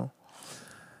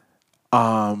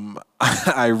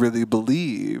 I really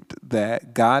believed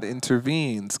that God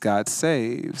intervenes, God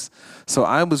saves. So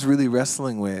I was really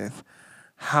wrestling with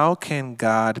how can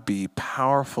God be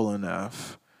powerful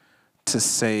enough to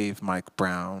save Mike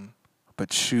Brown,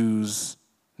 but choose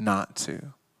not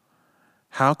to?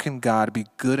 How can God be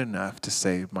good enough to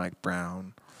save Mike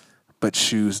Brown, but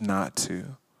choose not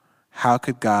to? How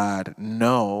could God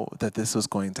know that this was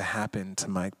going to happen to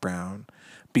Mike Brown,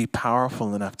 be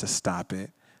powerful enough to stop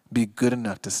it, be good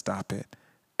enough to stop it,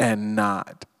 and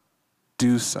not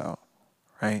do so,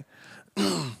 right?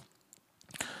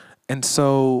 And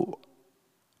so,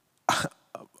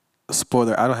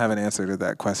 spoiler, I don't have an answer to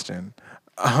that question.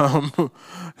 But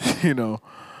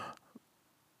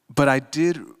I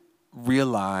did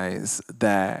realize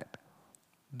that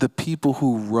the people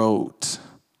who wrote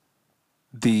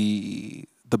the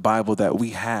Bible that we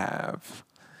have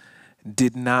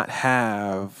did not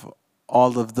have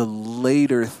all of the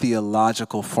later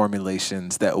theological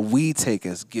formulations that we take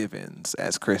as givens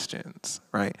as Christians,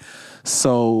 right?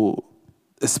 So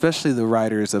especially the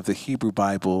writers of the Hebrew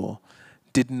Bible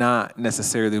did not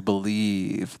necessarily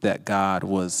believe that God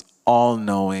was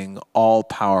all-knowing,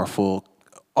 all-powerful,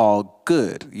 all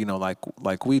good,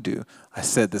 like we do. I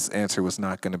said this answer was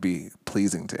not going to be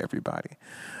pleasing to everybody.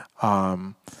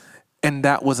 And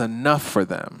that was enough for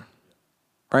them,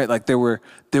 right? Like there were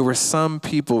some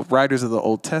people, writers of the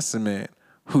Old Testament,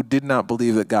 who did not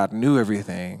believe that God knew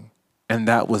everything, and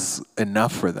that was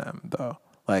enough for them, though.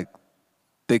 Like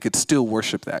they could still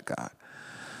worship that God.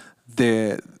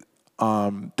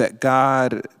 That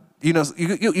God, you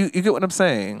get what I'm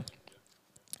saying?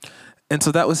 And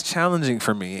so that was challenging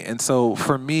for me. And so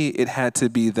for me, it had to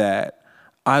be that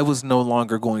I was no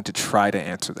longer going to try to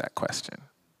answer that question,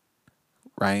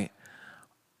 right?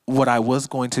 What I was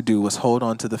going to do was hold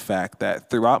on to the fact that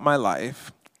throughout my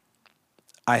life,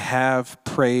 I have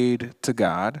prayed to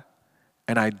God,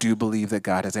 and I do believe that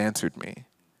God has answered me.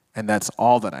 And that's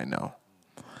all that I know.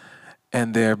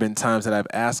 And there have been times that I've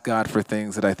asked God for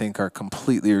things that I think are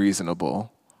completely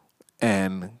reasonable,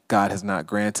 and God has not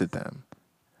granted them.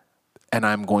 And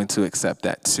I'm going to accept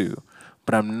that too.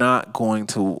 But I'm not going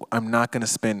to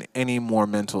spend any more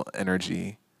mental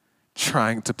energy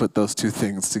trying to put those two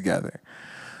things together.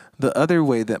 The other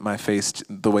way that my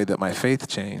faith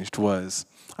changed was,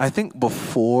 I think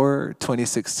before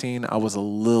 2016, I was a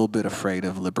little bit afraid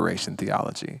of liberation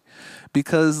theology.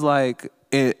 Because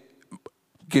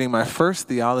getting my first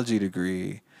theology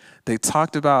degree, they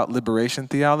talked about liberation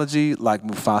theology like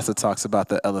Mufasa talks about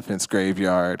the elephant's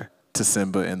graveyard to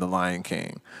Simba in The Lion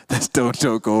King. That's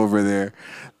don't go over there.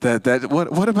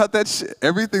 What about that shit?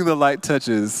 Everything the light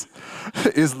touches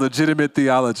is legitimate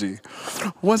theology.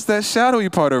 What's that shadowy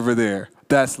part over there?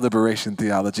 That's liberation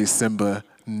theology. Simba,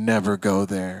 never go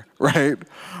there, right?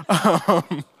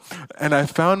 And I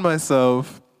found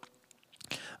myself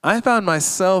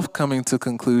coming to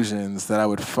conclusions that I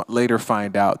would later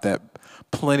find out that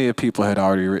plenty of people had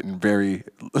already written very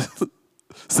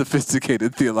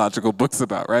sophisticated theological books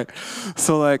about, right?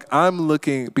 So like I'm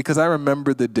looking, because I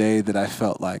remember the day that I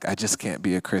felt like I just can't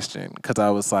be a Christian, because I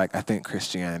was like, I think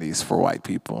Christianity is for white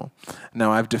people.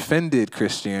 Now I've defended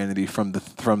Christianity from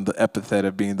the epithet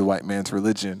of being the white man's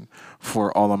religion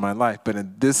for all of my life, but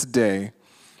in this day,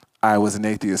 I was an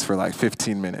atheist for like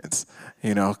 15 minutes,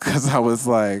 because I was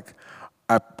like,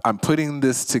 I'm putting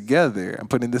this together. I'm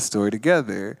putting this story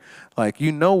together. Like,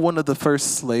 one of the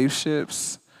first slave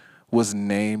ships was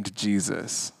named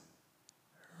Jesus.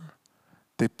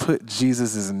 They put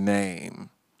Jesus' name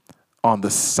on the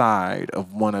side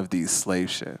of one of these slave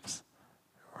ships,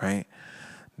 right?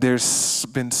 There's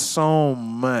been so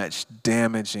much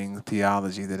damaging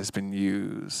theology that has been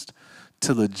used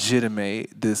to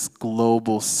legitimate this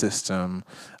global system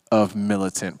of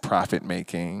militant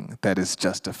profit-making that is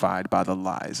justified by the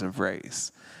lies of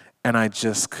race. And I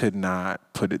just could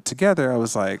not put it together. I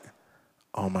was like,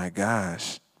 oh my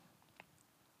gosh,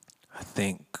 I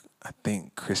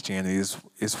think Christianity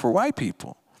is for white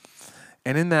people.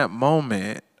 And in that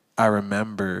moment, I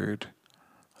remembered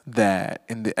that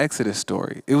in the Exodus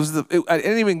story, I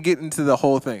didn't even get into the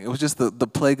whole thing. It was just the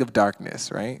plague of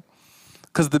darkness, right?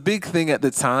 Because the big thing at the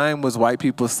time was white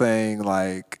people saying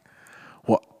like,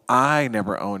 well, I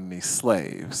never owned any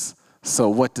slaves, so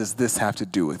what does this have to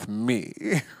do with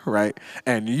me, right?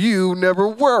 And you never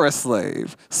were a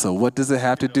slave, so what does it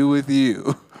have to do with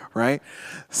you, right?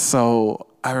 So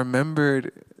I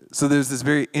remembered, so there's this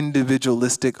very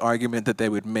individualistic argument that they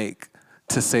would make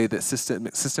to say that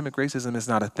systemic racism is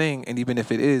not a thing, and even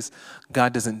if it is,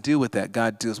 God doesn't deal with that.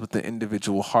 God deals with the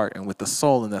individual heart and with the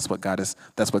soul, and that's what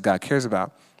God cares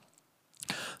about.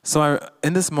 So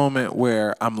in this moment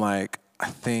where I'm like, I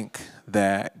think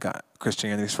that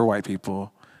Christianity is for white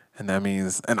people, and that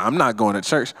means, and I'm not going to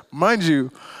church. Mind you,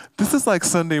 this is like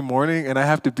Sunday morning, and I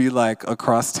have to be like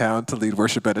across town to lead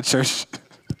worship at a church.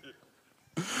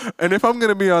 And if I'm going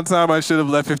to be on time, I should have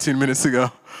left 15 minutes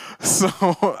ago. So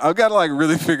I've got to like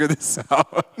really figure this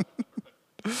out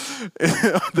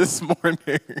this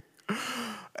morning.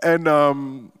 And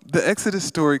the Exodus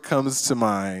story comes to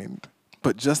mind,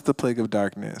 but just the plague of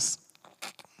darkness.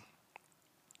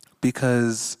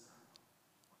 Because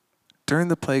during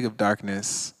the plague of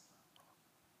darkness,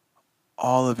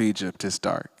 all of Egypt is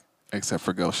dark except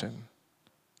for Goshen.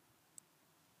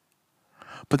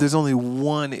 But there's only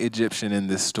one Egyptian in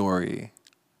this story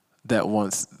that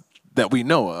we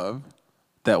know of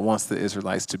that wants the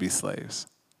Israelites to be slaves.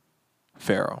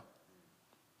 Pharaoh.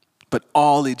 But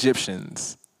all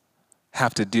Egyptians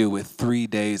have to deal with 3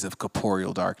 days of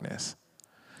corporeal darkness.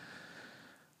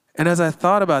 And as I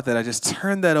thought about that, I just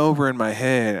turned that over in my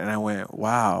head and I went,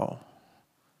 wow.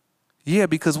 Yeah,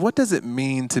 because what does it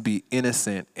mean to be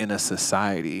innocent in a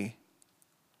society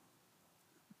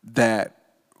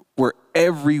where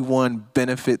everyone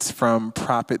benefits from,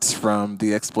 profits from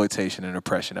the exploitation and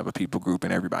oppression of a people group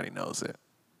and everybody knows it?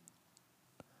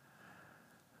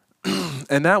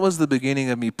 And that was the beginning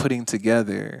of me putting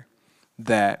together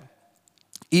that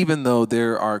even though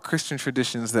there are Christian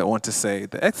traditions that want to say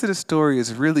the Exodus story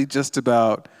is really just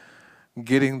about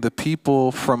getting the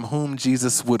people from whom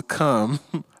Jesus would come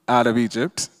out of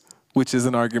Egypt, which is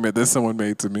an argument that someone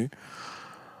made to me,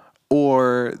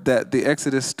 or that the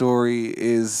Exodus story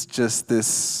is just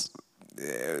this,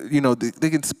 they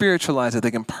can spiritualize it,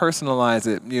 they can personalize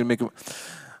it, make it.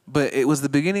 But it was the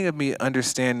beginning of me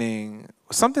understanding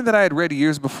something that I had read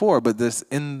years before, but this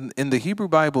in the Hebrew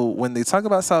Bible, when they talk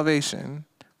about salvation,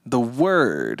 the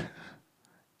word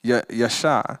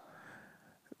yasha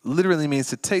literally means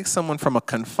to take someone from a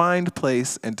confined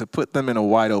place and to put them in a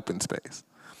wide open space.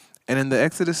 And in the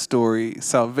Exodus story,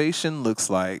 salvation looks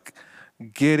like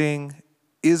getting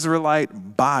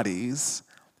Israelite bodies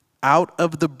out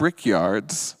of the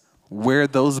brickyards where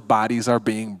those bodies are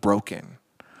being broken,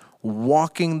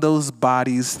 walking those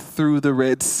bodies through the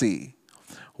Red Sea,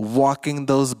 walking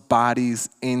those bodies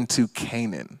into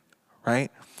Canaan,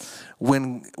 right?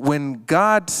 When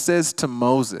God says to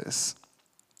Moses,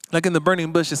 like in the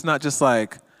burning bush, it's not just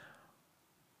like,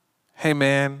 hey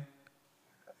man,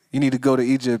 you need to go to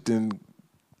Egypt and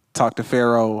talk to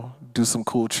Pharaoh, do some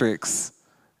cool tricks,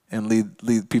 and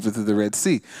lead people through the Red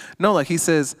Sea. No, like he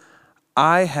says,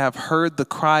 I have heard the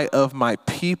cry of my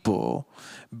people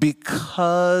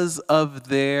because of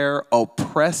their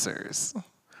oppressors.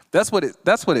 That's what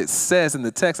it says in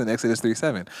the text in Exodus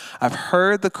 3:7. I've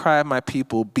heard the cry of my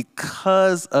people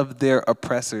because of their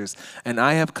oppressors, and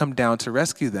I have come down to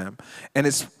rescue them. And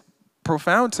it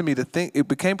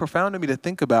became profound to me to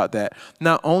think about that.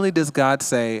 Not only does God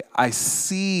say, I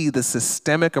see the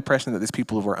systemic oppression that these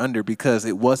people were under because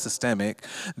it was systemic.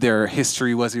 Their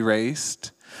history was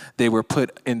erased. They were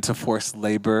put into forced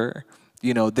labor.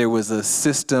 There was a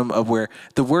system of where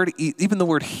even the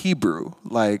word Hebrew,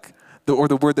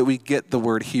 the word that we get the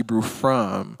word Hebrew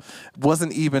from,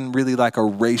 wasn't even really like a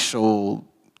racial.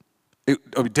 It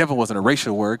definitely wasn't a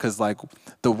racial word because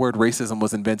the word racism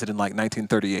was invented in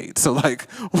 1938. So it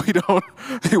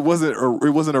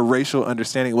wasn't a racial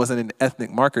understanding. It wasn't an ethnic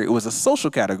marker. It was a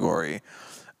social category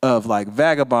of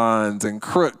vagabonds and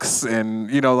crooks and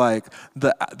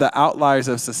the outliers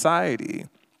of society,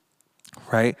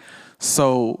 right?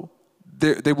 So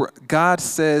God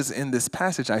says in this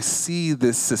passage, I see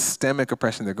this systemic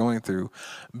oppression they're going through,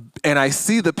 and I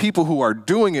see the people who are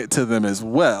doing it to them as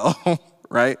well,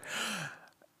 right?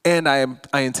 And I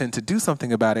intend to do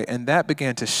something about it, and that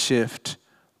began to shift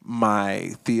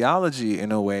my theology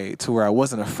in a way to where I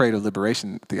wasn't afraid of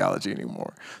liberation theology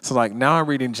anymore. So now I'm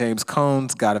reading James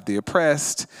Cone's God of the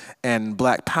Oppressed and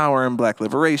Black Power and Black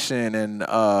Liberation and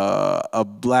a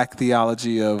Black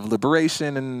theology of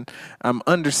liberation, and I'm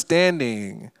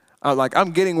understanding,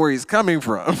 I'm getting where he's coming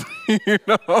from,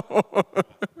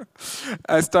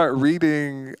 I start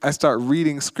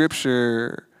reading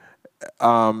scripture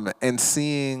and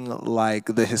seeing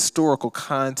the historical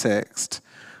context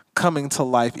coming to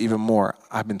life even more.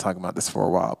 I've been talking about this for a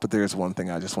while, but there's one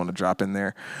thing I just want to drop in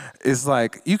there. Is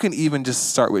you can even just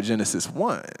start with Genesis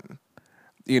 1,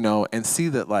 and see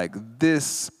that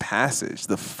this passage,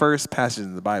 the first passage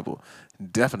in the Bible,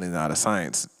 definitely not a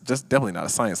science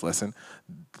lesson.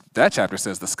 That chapter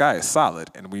says the sky is solid,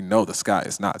 and we know the sky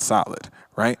is not solid,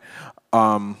 right?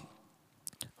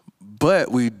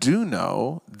 But we do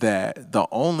know that the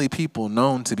only people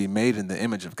known to be made in the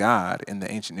image of God in the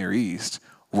ancient Near East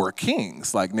were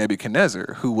kings like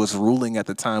Nebuchadnezzar, who was ruling at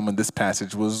the time when this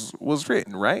passage was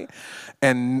written, right?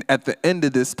 And at the end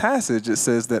of this passage, it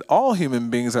says that all human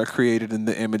beings are created in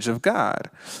the image of God.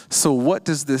 So what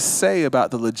does this say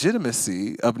about the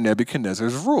legitimacy of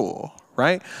Nebuchadnezzar's rule,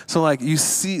 right? So you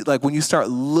see, when you start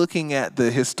looking at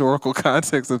the historical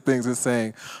context of things and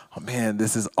saying, oh man,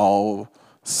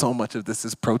 so much of this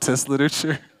is protest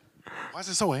literature. Why is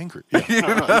it so angry?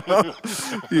 Yeah.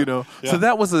 Yeah. So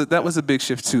that was a big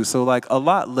shift too. So a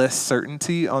lot less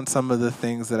certainty on some of the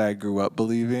things that I grew up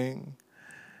believing,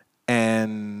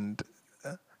 and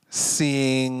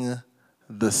seeing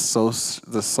the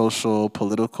social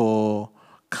political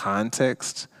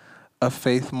context of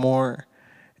faith more.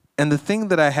 And one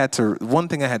thing I had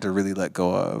to really let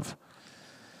go of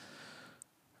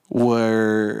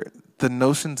were the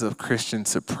notions of Christian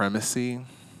supremacy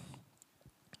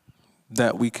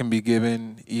that we can be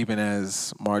given even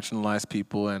as marginalized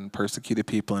people and persecuted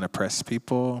people and oppressed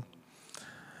people.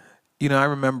 I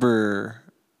remember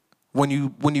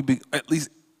at least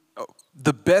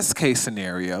the best case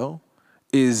scenario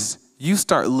is you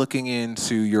start looking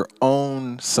into your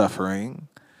own suffering,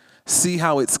 see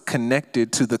how it's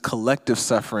connected to the collective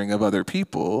suffering of other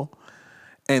people,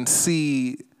 and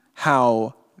see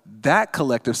how that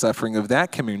collective suffering of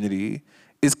that community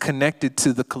is connected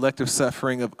to the collective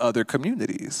suffering of other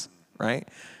communities, right?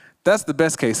 That's the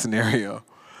best case scenario.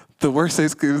 The worst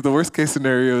case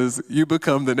scenario is you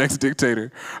become the next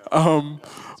dictator.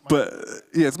 But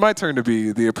yeah, it's my turn to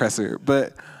be the oppressor.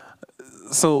 But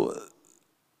so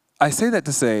I say that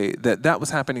to say that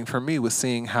was happening for me, was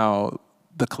seeing how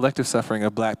the collective suffering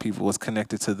of Black people was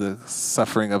connected to the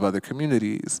suffering of other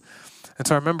communities. And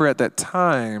so I remember at that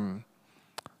time,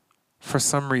 for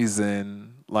some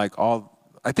reason,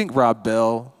 I think Rob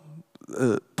Bell,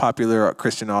 a popular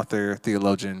Christian author,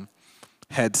 theologian,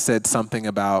 had said something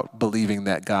about believing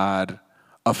that God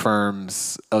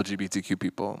affirms LGBTQ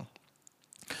people.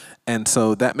 And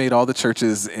so that made all the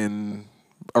churches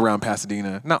around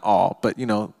Pasadena, not all, but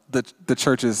the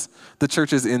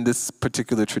churches in this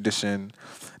particular tradition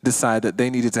decide that they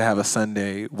needed to have a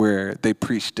Sunday where they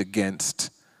preached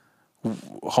against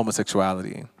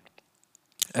homosexuality.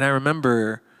 And I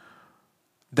remember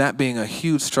that being a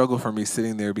huge struggle for me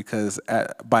sitting there, because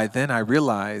by then I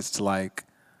realized I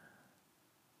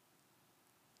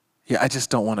just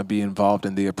don't want to be involved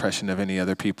in the oppression of any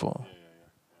other people.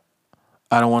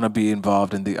 I don't want to be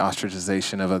involved in the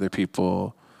ostracization of other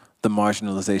people, the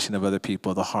marginalization of other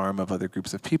people, the harm of other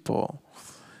groups of people.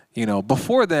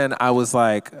 Before then I was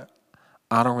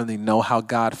I don't really know how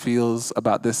God feels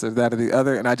about this or that or the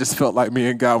other. And I just felt like me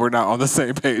and God were not on the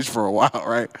same page for a while,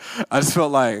 right? I just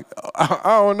felt like, I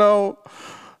don't know.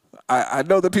 I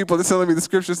know the people are telling me the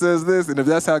scripture says this, and if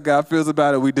that's how God feels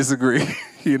about it, we disagree,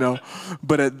 you know?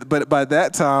 But by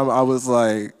that time, I was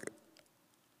like,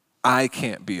 I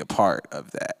can't be a part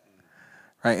of that,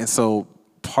 right? And so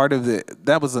part of it,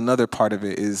 that was another part of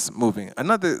it, is moving.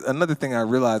 Another thing I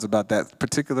realized about that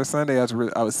particular Sunday,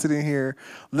 I was sitting here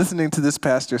listening to this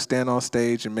pastor stand on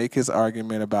stage and make his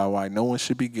argument about why no one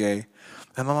should be gay,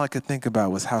 and all I could think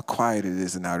about was how quiet it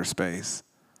is in outer space.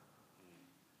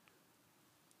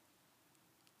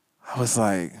 I was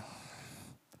like,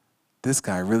 this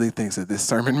guy really thinks that this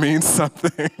sermon means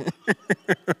something.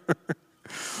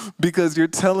 Because you're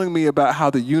telling me about how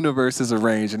the universe is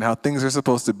arranged and how things are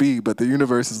supposed to be, but the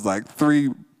universe is like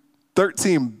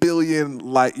 13 billion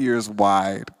light years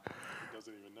wide. It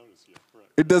doesn't even notice yet. Right.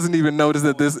 It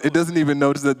doesn't even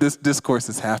notice that this discourse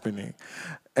is happening.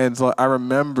 And so I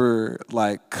remember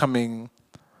coming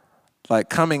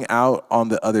out on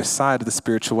the other side of the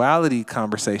spirituality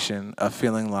conversation of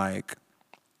feeling like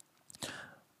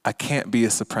I can't be a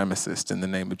supremacist in the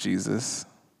name of Jesus.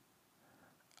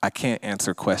 I can't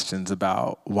answer questions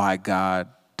about why God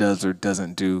does or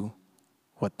doesn't do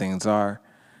what things are.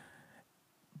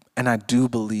 And I do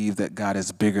believe that God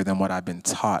is bigger than what I've been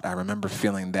taught. I remember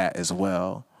feeling that as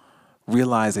well,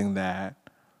 realizing that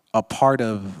a part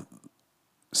of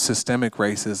systemic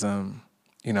racism,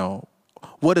 you know,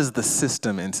 what is the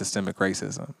system in systemic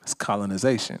racism? It's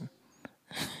colonization,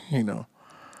 you know.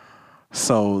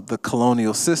 So the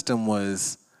colonial system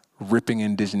was ripping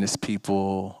indigenous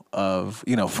people of,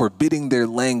 you know, forbidding their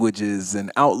languages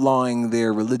and outlawing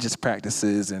their religious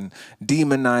practices and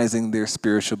demonizing their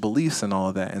spiritual beliefs and all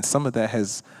of that. And some of that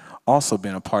has also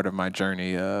been a part of my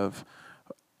journey of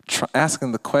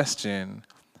asking the question,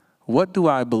 what do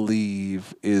I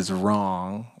believe is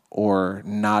wrong or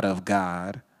not of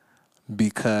God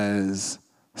because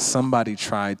somebody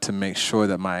tried to make sure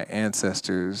that my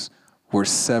ancestors were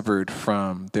severed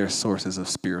from their sources of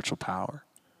spiritual power,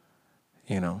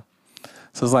 you know?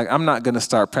 So it's like, I'm not gonna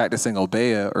start practicing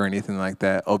Obeah or anything like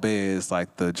that. Obeah is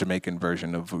like the Jamaican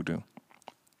version of voodoo.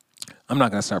 I'm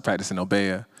not gonna start practicing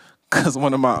Obeah because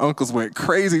one of my uncles went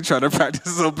crazy trying to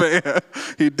practice Obeah.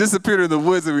 He disappeared in the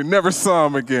woods and we never saw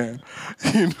him again,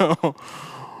 you know?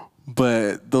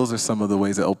 But those are some of the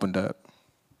ways it opened up.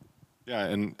 Yeah,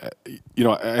 and you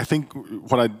know, I think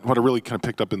what I really kind of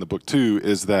picked up in the book too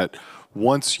is that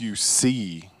once you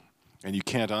see and you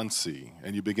can't unsee,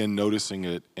 and you begin noticing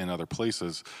it in other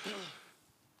places,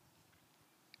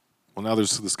 well, now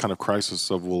there's this kind of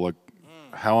crisis of, well, like,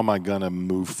 how am I gonna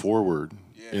move forward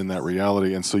in that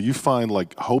reality? And so you find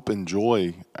like hope and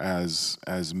joy as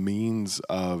means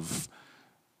of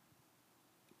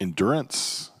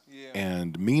endurance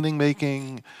and meaning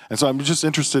making. And so I'm just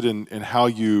interested in how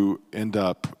you end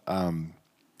up,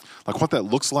 like what that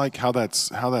looks like, how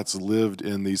that's lived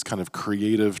in these kind of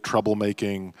creative,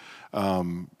 troublemaking,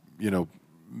 you know,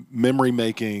 memory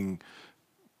making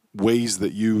ways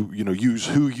that you know, use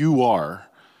who you are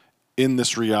in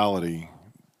this reality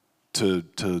to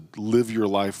live your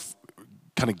life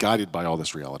kind of guided by all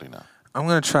this reality now. I'm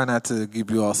going to try not to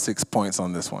give you all 6 points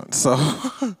on this one. So,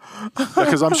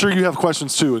 because I'm sure you have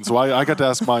questions too, and so I got to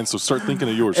ask mine. So start thinking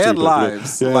of yours and too.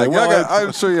 lives. Yeah, like, well,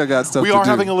 I'm sure you got stuff. We to are do.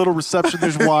 having a little reception.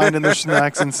 There's wine and there's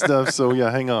snacks and stuff. So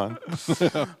yeah, hang on.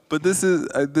 But this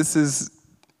is.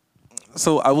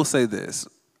 So I will say this.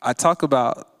 I talk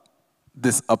about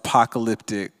this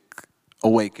apocalyptic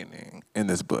awakening in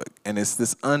this book, and it's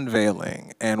this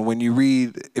unveiling. And when you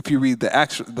read, if you read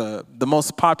the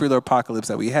most popular apocalypse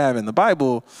that we have in the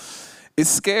Bible,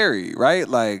 it's scary, right?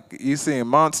 Like, you're seeing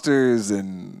monsters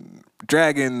and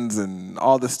dragons and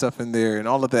all this stuff in there, and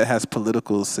all of that has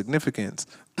political significance.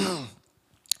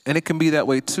 And it can be that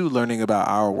way too, learning about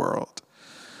our world.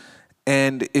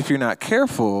 And if you're not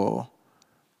careful,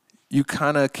 you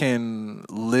kind of can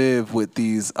live with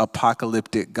these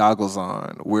apocalyptic goggles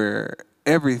on where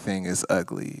everything is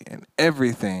ugly and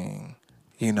everything,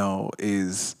 you know,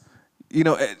 is, you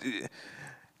know,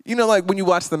 like when you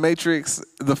watch The Matrix,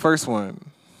 the first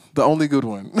one, the only good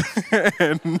one,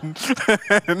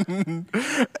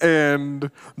 and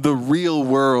the real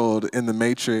world in The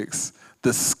Matrix,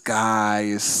 the sky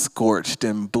is scorched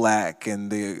and black, and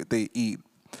they eat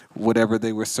whatever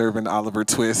they were serving Oliver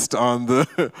Twist on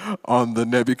the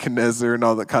Nebuchadnezzar and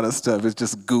all that kind of stuff. It's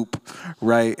just goop,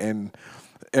 right? And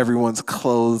everyone's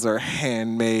clothes are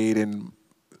handmade in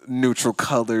neutral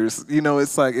colors. You know,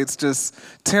 it's like, it's just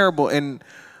terrible. And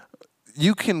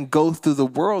you can go through the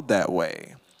world that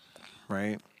way,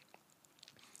 right?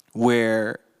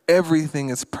 Where everything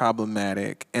is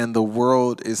problematic and the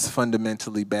world is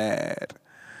fundamentally bad.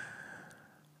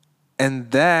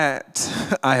 And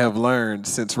that I have learned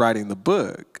since writing the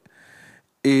book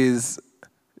is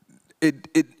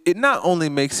it not only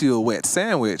makes you a wet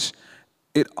sandwich,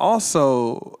 it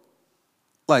also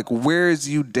like wears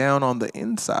you down on the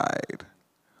inside.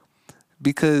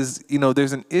 Because,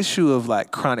 there's an issue of like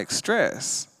chronic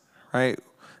stress, right?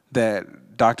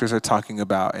 That doctors are talking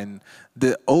about. And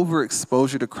the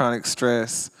overexposure to chronic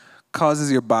stress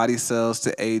causes your body cells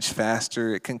to age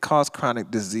faster. It can cause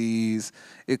chronic disease.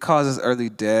 It causes early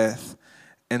death.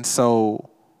 And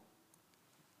so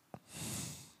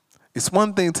it's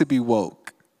one thing to be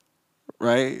woke,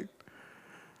 right?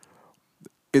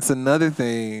 It's another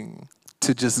thing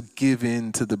to just give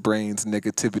in to the brain's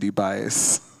negativity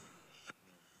bias,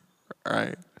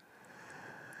 right?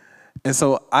 And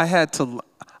so I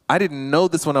didn't know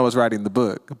this when I was writing the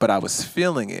book, but I was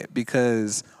feeling it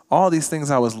because all these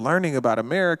things I was learning about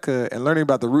America and learning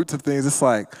about the roots of things, it's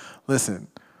like, listen,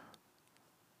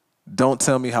 don't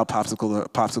tell me how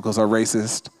popsicles are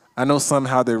racist. I know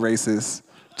somehow they're racist.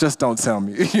 Just don't tell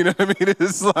me. You know what I mean?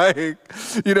 It's like,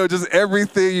 just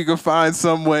everything you can find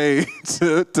some way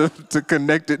to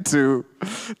connect it to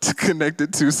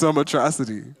some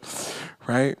atrocity,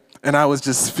 right? And I was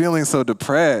just feeling so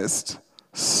depressed,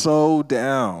 so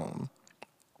down.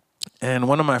 And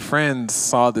one of my friends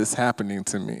saw this happening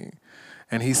to me,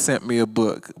 and he sent me a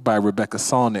book by Rebecca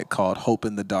Solnit called Hope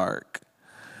in the Dark.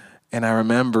 And I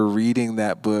remember reading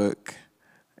that book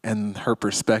and her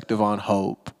perspective on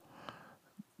hope.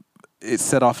 It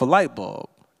set off a light bulb,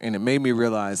 and it made me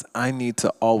realize I need to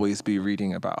always be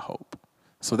reading about hope.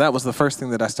 So that was the first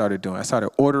thing that I started doing. I started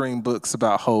ordering books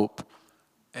about hope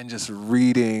and just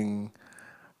reading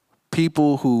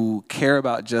people who care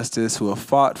about justice, who have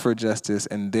fought for justice,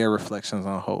 and their reflections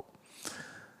on hope.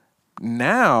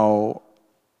 Now,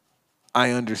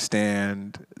 I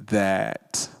understand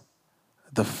that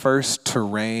the first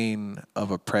terrain of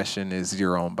oppression is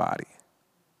your own body.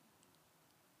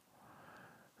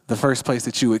 The first place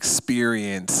that you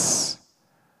experience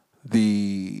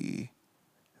the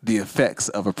effects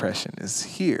of oppression is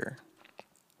here.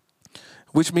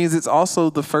 Which means it's also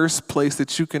the first place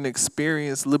that you can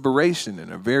experience liberation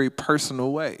in a very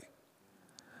personal way.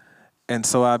 And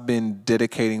so I've been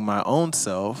dedicating my own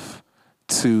self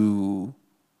to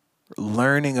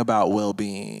learning about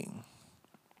well-being.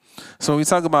 So when we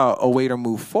talk about a way to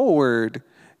move forward,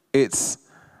 it's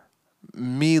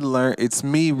me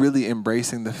really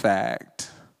embracing the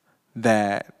fact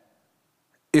that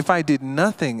if I did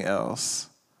nothing else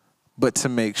but to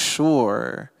make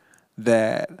sure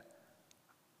that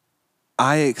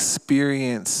I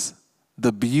experience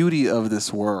the beauty of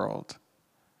this world,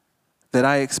 that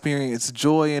I experience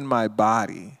joy in my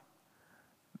body,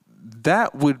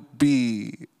 that would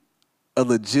be a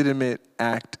legitimate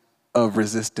act of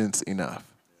resistance enough.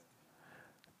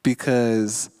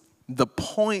 Because the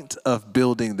point of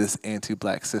building this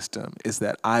anti-Black system is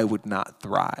that I would not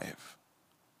thrive.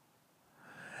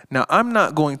 Now, I'm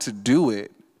not going to do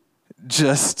it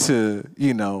just to,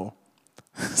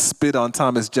 spit on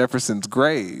Thomas Jefferson's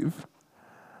grave,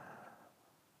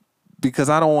 because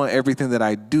I don't want everything that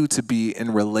I do to be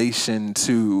in relation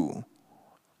to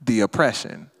the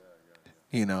oppression,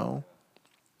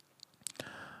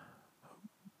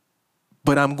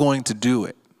 But I'm going to do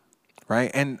it. Right?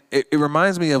 And it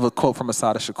reminds me of a quote from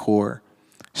Assata Shakur.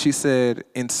 She said,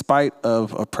 "In spite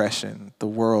of oppression, the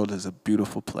world is a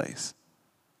beautiful place."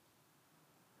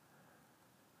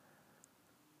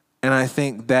 And I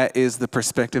think that is the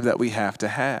perspective that we have to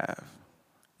have.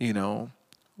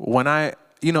 When I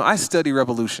study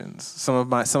revolutions. Some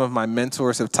of my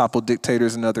mentors have toppled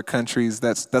dictators in other countries.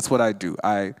 That's what I do.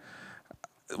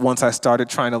 Once I started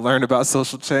trying to learn about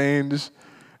social change,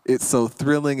 it's so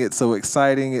thrilling, it's so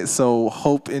exciting, it's so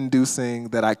hope-inducing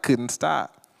that I couldn't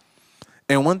stop.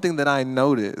 And one thing that I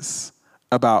notice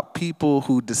about people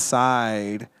who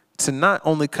decide to not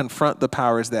only confront the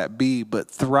powers that be, but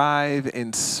thrive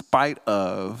in spite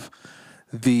of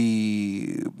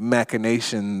the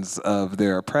machinations of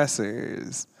their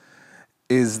oppressors,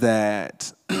 is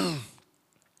that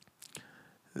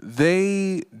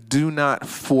they do not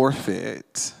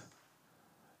forfeit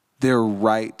their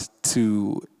right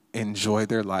to enjoy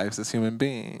their lives as human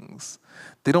beings.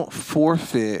 They don't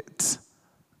forfeit,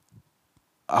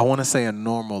 I want to say, a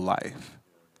normal life,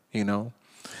 Even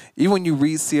when you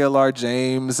read C.L.R.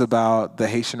 James about the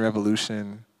Haitian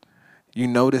Revolution, you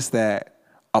notice that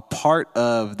a part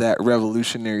of that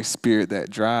revolutionary spirit, that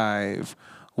drive,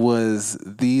 was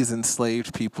these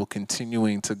enslaved people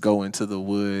continuing to go into the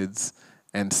woods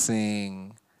and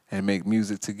sing and make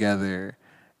music together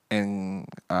and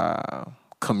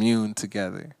commune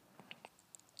together.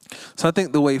 So I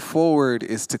think the way forward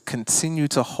is to continue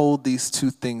to hold these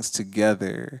two things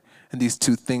together. And these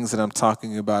two things that I'm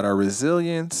talking about are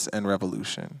resilience and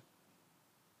revolution.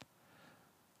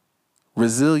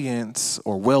 Resilience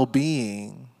or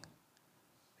well-being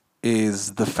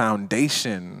is the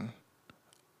foundation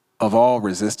of all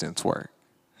resistance work.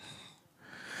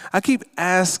 I keep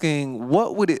asking,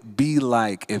 what would it be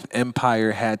like if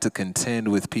empire had to contend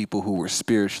with people who were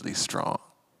spiritually strong?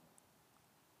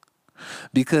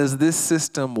 Because this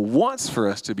system wants for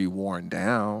us to be worn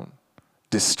down,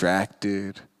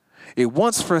 distracted. It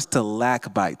wants for us to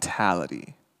lack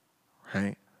vitality,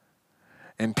 right?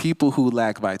 And people who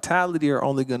lack vitality are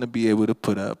only going to be able to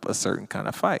put up a certain kind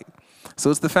of fight. So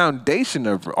it's the foundation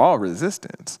of all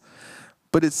resistance.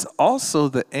 But it's also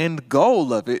the end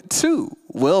goal of it too.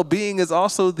 Well-being is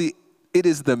also it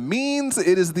is the means,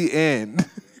 it is the end,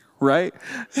 right?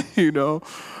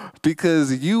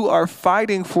 Because you are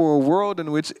fighting for a world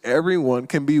in which everyone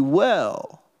can be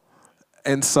well.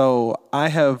 And so I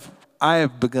have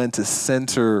begun to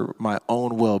center my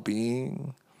own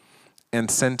well-being and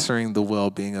centering the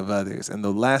well-being of others. And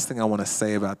the last thing I want to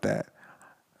say about that,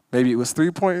 maybe it was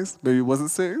 3 points, maybe it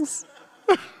wasn't 6,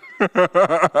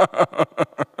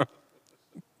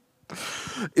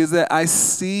 is that I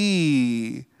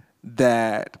see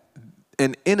that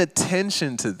an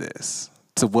inattention to this,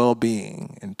 to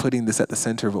well-being and putting this at the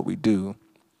center of what we do,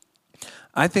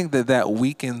 I think that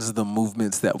weakens the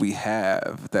movements that we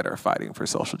have that are fighting for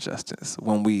social justice.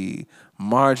 When we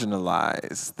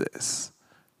marginalize this,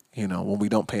 when we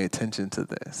don't pay attention to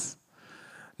this,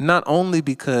 not only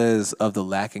because of the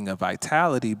lacking of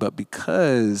vitality, but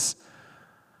because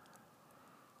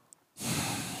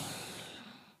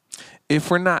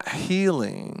if we're not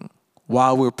healing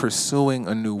while we're pursuing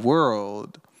a new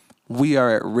world, we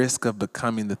are at risk of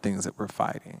becoming the things that we're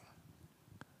fighting,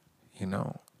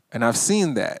 And I've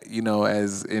seen that,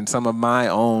 as in some of my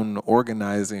own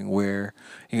organizing where,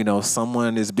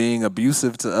 someone is being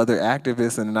abusive to other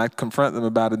activists and I confront them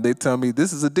about it. They tell me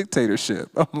this is a dictatorship.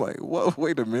 I'm like, whoa,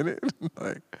 wait a minute.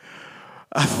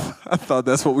 I thought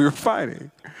that's what we were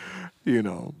fighting,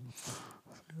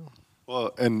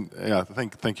 Well, and yeah,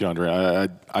 thank you, Andre.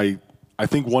 I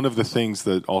think one of the things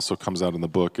that also comes out in the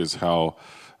book is how,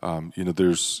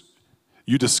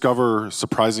 you discover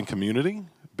surprising community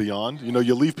beyond.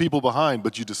 You leave people behind,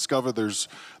 but you discover there's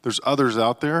others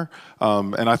out there.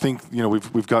 And I think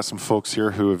we've got some folks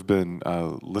here who have been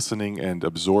listening and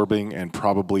absorbing and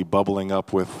probably bubbling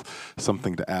up with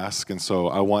something to ask. And so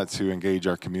I want to engage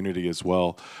our community as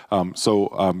well.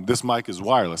 This mic is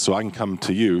wireless, so I can come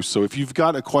to you. So if you've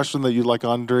got a question that you'd like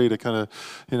Andre to kind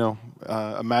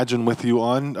of imagine with you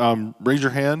on, raise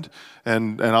your hand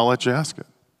and I'll let you ask it.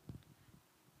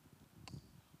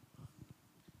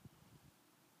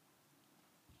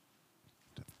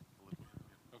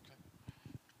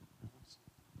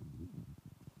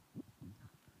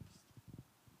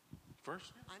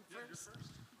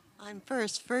 I'm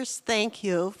first. First, thank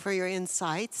you for your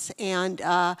insights. And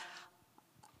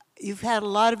you've had a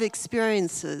lot of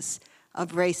experiences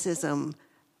of racism.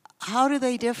 How do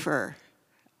they differ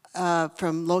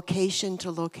from location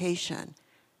to location?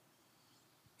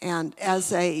 And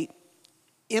as a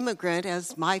immigrant,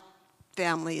 as my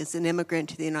family is an immigrant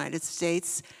to the United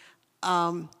States,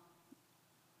 how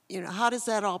does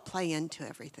that all play into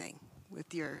everything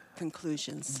with your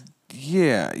conclusions?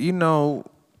 Yeah,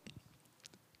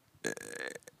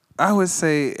 I would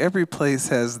say every place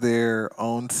has their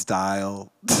own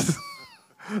style.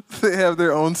 They have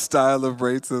their own style of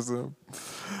racism.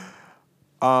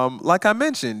 Like I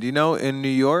mentioned, in New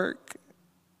York,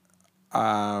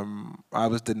 I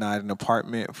was denied an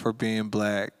apartment for being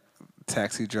Black.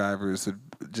 Taxi drivers would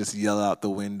just yell out the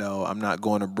window, "I'm not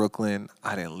going to Brooklyn."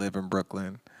 I didn't live in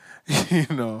Brooklyn.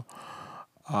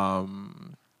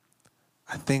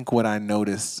 I think what I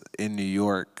noticed in New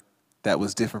York that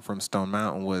was different from Stone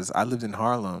Mountain was I lived in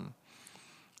Harlem.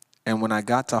 And when I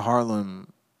got to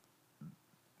Harlem,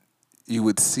 you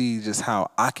would see just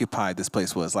how occupied this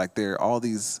place was. Like there are all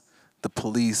the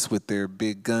police with their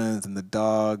big guns and the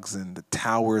dogs and the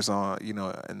towers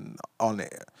and on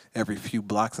every few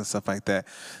blocks and stuff like that.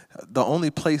 The only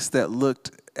place that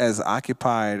looked as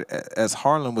occupied as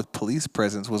Harlem with police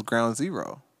presence was Ground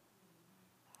Zero.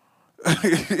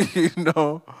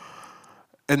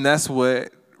 And that's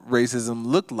what racism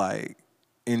looked like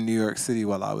in New York City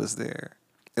while I was there.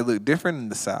 It looked different in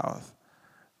the South.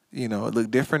 It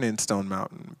looked different in Stone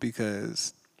Mountain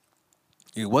because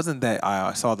it wasn't that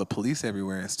I saw the police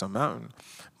everywhere in Stone Mountain,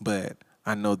 but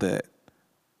I know that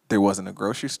there wasn't a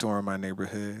grocery store in my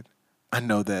neighborhood. I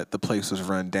know that the place was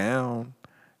run down,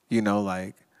 you know,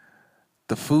 like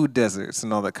the food deserts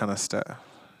and all that kind of stuff,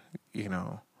 you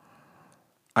know.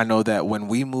 I know that when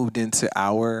we moved into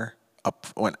our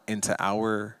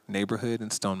neighborhood in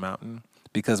Stone Mountain,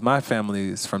 because my family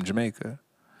is from Jamaica,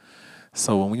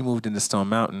 so when we moved into Stone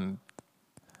Mountain,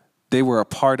 they were a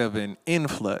part of an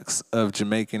influx of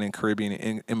Jamaican and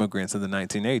Caribbean immigrants in the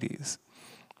 1980s.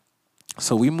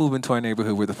 So we move into our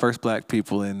neighborhood. We're the first black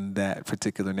people in that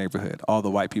particular neighborhood. All the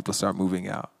white people start moving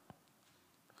out.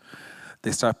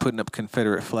 They start putting up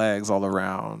Confederate flags all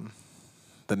around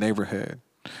the neighborhood.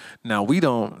 Now, we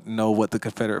don't know what the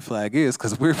Confederate flag is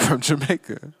because we're from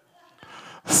Jamaica.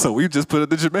 So we just put up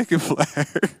the Jamaican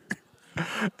flag.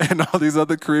 And all these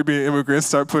other Caribbean immigrants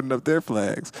start putting up their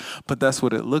flags. But that's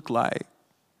what it looked like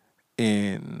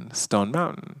in Stone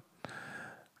Mountain.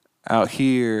 Out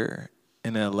here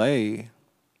in LA,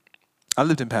 I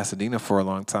lived in Pasadena for a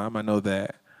long time. I know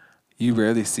that you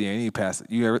rarely see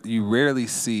you rarely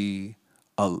see,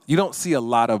 you don't see a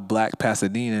lot of black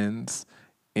Pasadenans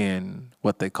in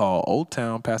what they call Old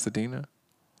Town Pasadena.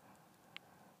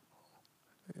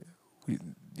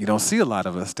 You don't see a lot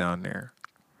of us down there.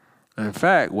 In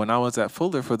fact, when I was at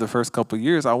Fuller for the first couple of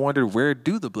years, I wondered, where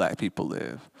do the black people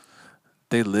live?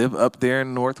 They live up there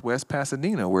in Northwest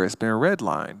Pasadena, where it's been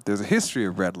redlined. There's a history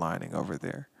of redlining over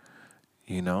there,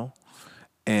 you know?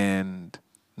 And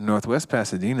Northwest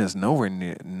Pasadena is nowhere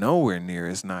near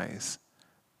as nice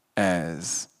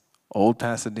as Old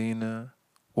Pasadena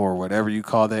or whatever you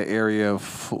call that area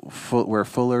of where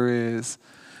Fuller is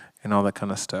and all that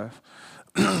kind of stuff.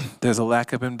 There's a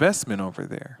lack of investment over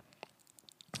there,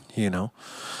 you know?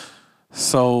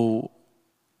 So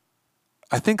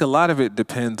I think a lot of it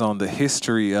depends on the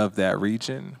history of that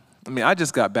region. I mean, I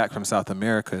just got back from South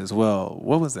America as well.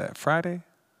 What was that, Friday?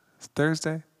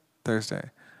 Thursday?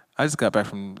 I just got back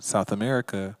from South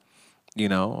America, you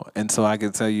know, and so I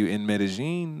can tell you in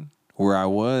Medellin, where I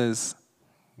was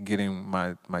getting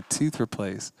my teeth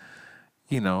replaced,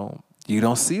 you know, you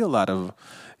don't see a lot of,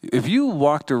 if you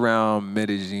walked around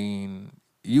Medellin,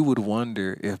 you would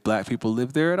wonder if black people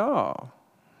live there at all,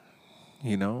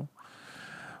 you know?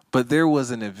 But there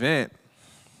was an event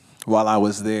while I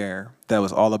was there that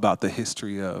was all about the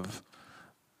history of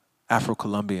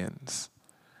Afro-Colombians.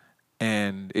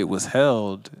 And it was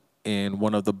held in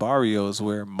one of the barrios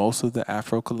where most of the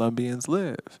Afro-Colombians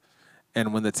live.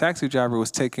 And when the taxi driver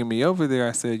was taking me over there,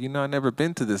 I said, you know, I've never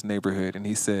been to this neighborhood. And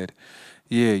he said,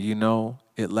 yeah, you know,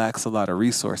 it lacks a lot of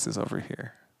resources over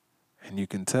here. And you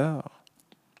can tell,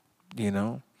 you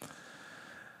know.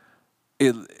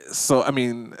 So, I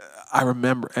mean, I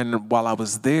remember, and while I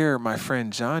was there, my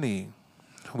friend Johnny,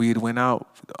 we had went out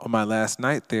on my last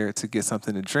night there to get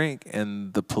something to drink,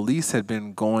 and the police had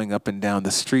been going up and down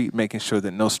the street making sure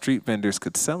that no street vendors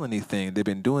could sell anything. They've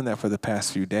been doing that for the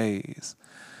past few days.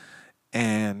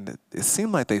 And it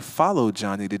seemed like they followed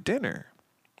Johnny to dinner.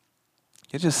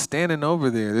 You're just standing over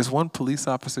there. There's one police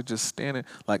officer just standing,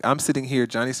 like I'm sitting here,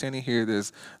 Johnny's standing here,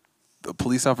 there's the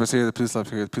police officer here, the police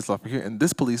officer here, the police officer here, and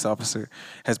this police officer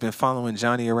has been following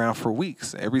Johnny around for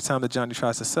weeks. Every time that Johnny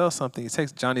tries to sell something,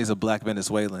 Johnny is a black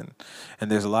Venezuelan, and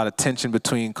there's a lot of tension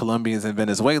between Colombians and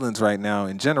Venezuelans right now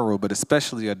in general, but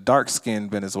especially a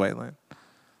dark-skinned Venezuelan.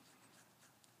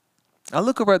 I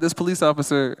look over at this police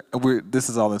officer, and this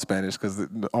is all in Spanish because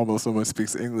almost no one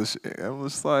speaks English. I'm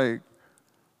just like,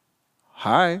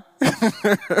 hi,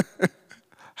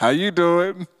 how you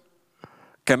doing?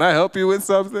 Can I help you with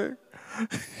something?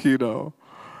 You know.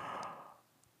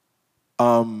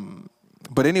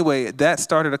 But anyway, that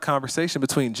started a conversation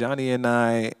between Johnny and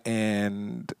I,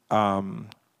 and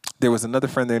there was another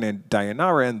friend there named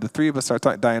Dayanara, and the three of us started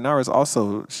talking. Dayanara is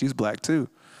also, she's black too.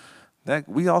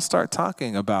 We all start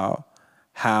talking about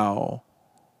how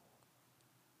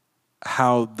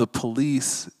the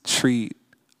police treat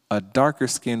a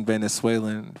darker-skinned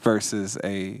Venezuelan versus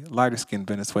a lighter-skinned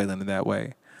Venezuelan in that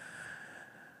way.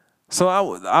 So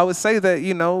I would say that,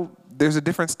 you know, there's a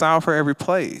different style for every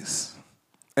place.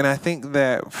 And I think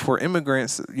that for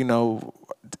immigrants, you know,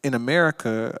 in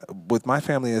America, with my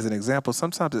family as an example,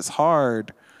 sometimes it's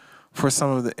hard for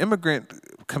some of the immigrant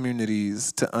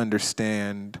communities to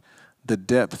understand the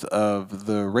depth of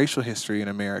the racial history in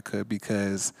America,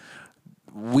 because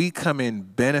we come in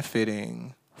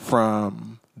benefiting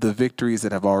from the victories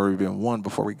that have already been won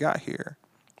before we got here.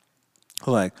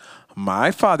 Like,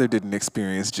 my father didn't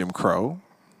experience Jim Crow.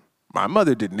 My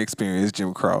mother didn't experience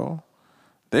Jim Crow.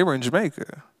 They were in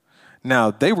Jamaica. Now,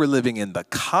 they were living in the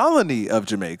colony of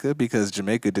Jamaica because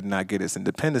Jamaica did not get its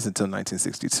independence until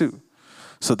 1962.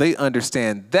 So they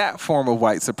understand that form of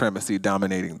white supremacy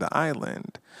dominating the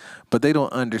island, but they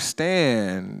don't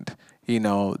understand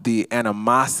the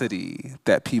animosity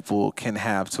that people can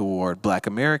have toward Black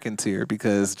Americans here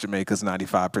because Jamaica's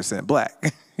 95%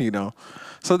 Black,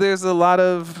 So there's a lot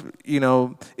of,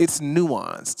 it's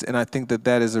nuanced. And I think that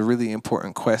that is a really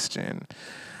important question.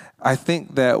 I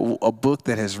think that a book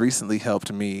that has recently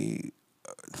helped me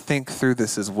think through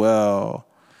this as well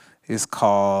is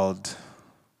called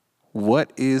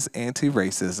What is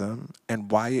Anti-Racism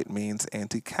and Why It Means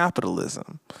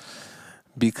Anti-Capitalism?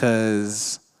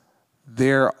 Because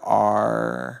there's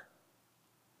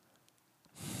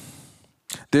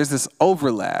this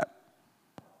overlap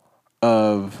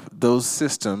of those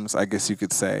systems, I guess you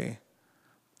could say,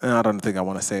 and I don't think I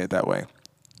want to say it that way,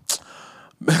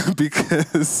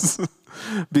 because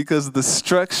the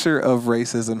structure of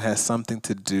racism has something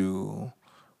to do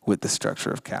with the structure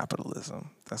of capitalism.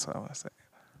 That's what I want to say.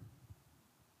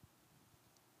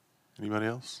 Anybody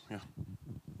else? Yeah.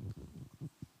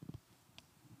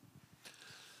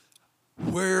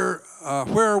 Where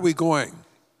are we going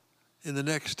in the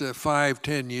next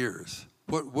 5-10 years?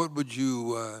 What would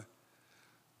you?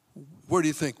 Where do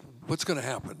you think? What's going to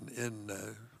happen in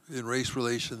race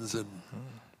relations and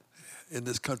in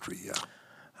this country? Yeah.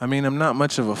 I mean, I'm not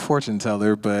much of a fortune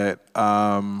teller, but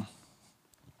I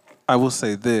will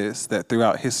say this: that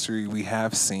throughout history, we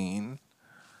have seen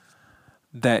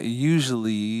that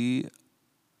usually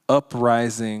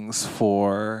uprisings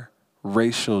for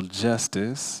racial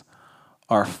justice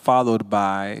are followed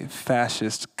by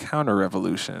fascist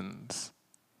counter-revolutions.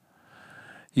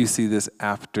 You see this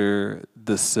after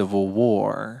the Civil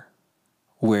War,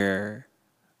 or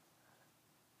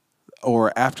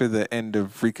after the end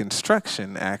of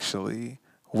Reconstruction, actually,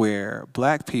 where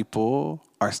Black people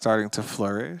are starting to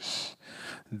flourish.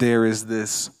 There is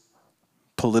this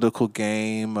political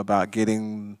game about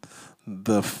getting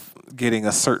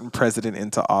a certain president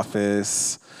into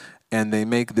office, and they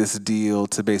make this deal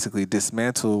to basically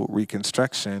dismantle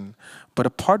Reconstruction. But a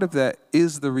part of that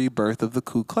is the rebirth of the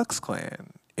Ku Klux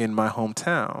Klan in my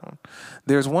hometown.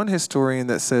 There's one historian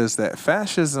that says that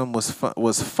fascism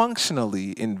was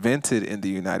functionally invented in the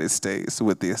United States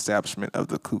with the establishment of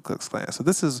the Ku Klux Klan. So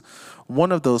this is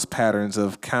one of those patterns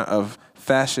of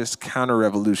fascist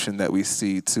counter-revolution that we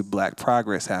see to Black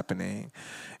progress happening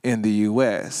in the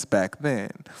U.S. back then.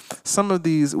 Some of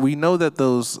these, we know that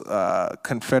those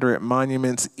Confederate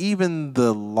monuments, even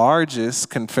the largest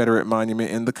Confederate monument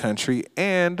in the country,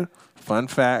 and, fun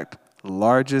fact,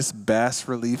 largest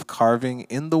bas-relief carving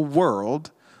in the world,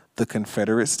 the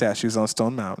Confederate statues on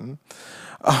Stone Mountain,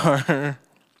 are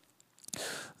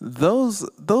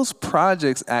those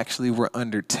projects actually were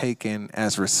undertaken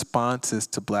as responses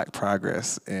to Black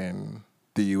progress in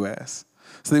the U.S.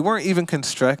 So they weren't even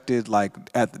constructed like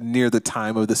near the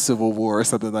time of the Civil War or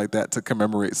something like that to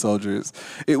commemorate soldiers.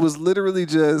 It was literally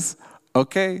just,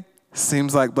 okay,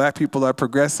 seems like Black people are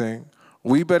progressing.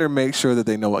 We better make sure that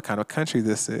they know what kind of country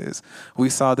this is. We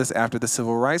saw this after the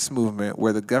Civil Rights Movement,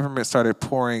 where the government started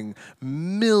pouring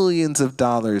millions of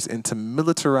dollars into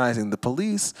militarizing the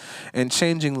police and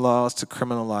changing laws to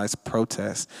criminalize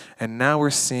protests. And now we're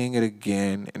seeing it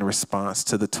again in response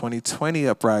to the 2020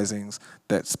 uprisings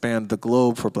that spanned the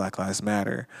globe for Black Lives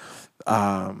Matter.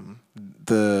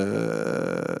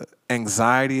 The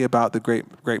anxiety about the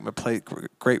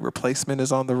great replacement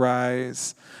is on the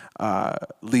rise.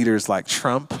 Leaders like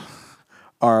Trump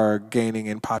are gaining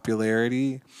in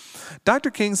popularity.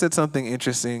 Dr. King said something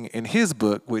interesting in his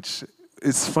book, which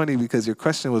is funny because your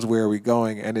question was, where are we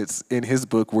going? And it's in his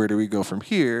book, Where Do We Go From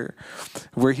Here?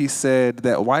 Where he said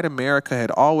that white America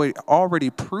had already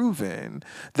proven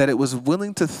that it was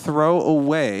willing to throw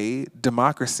away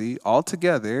democracy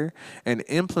altogether and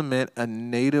implement a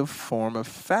native form of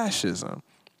fascism.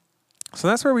 So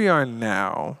that's where we are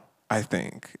now, I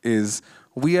think, is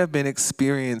we have been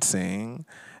experiencing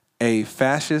a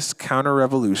fascist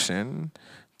counter-revolution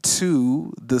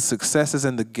to the successes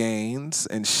and the gains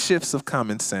and shifts of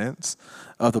common sense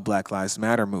of the Black Lives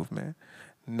Matter movement.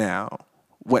 Now,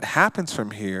 what happens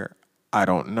from here, I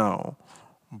don't know.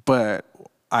 But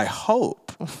I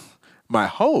hope, my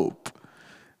hope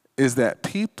is that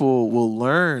people will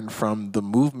learn from the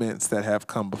movements that have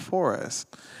come before us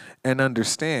and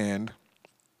understand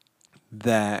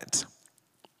that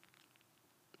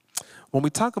when we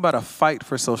talk about a fight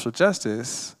for social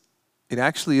justice, it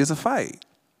actually is a fight.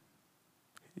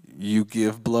 You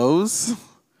give blows,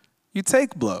 you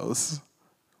take blows,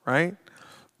 right?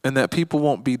 And that people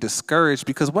won't be discouraged,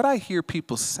 because what I hear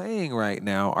people saying right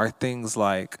now are things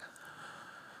like,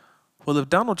 well, if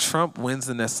Donald Trump wins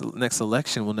the next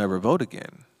election, we'll never vote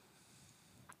again.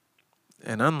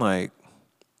 And I'm like,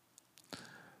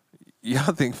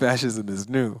 y'all think fascism is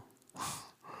new.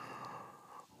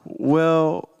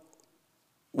 Well,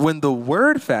 when the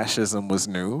word fascism was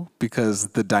new, because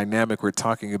the dynamic we're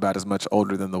talking about is much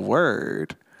older than the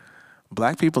word,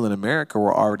 Black people in America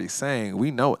were already saying,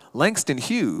 we know it. Langston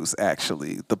Hughes,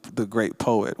 actually, the great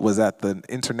poet, was at the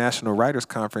International Writers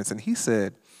Conference, and he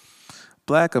said,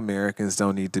 Black Americans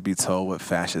don't need to be told what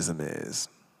fascism is.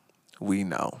 We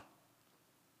know.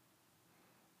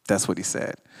 That's what he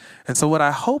said. And so what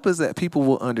I hope is that people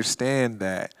will understand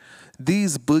that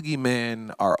these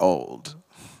boogeymen are old.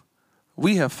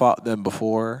 We have fought them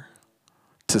before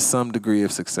to some degree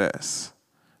of success.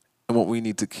 And what we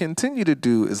need to continue to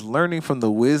do is learning from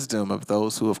the wisdom of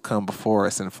those who have come before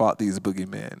us and fought these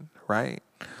boogeymen, right?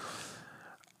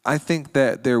 I think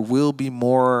that there will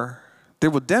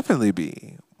definitely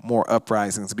be more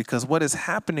uprisings, because what is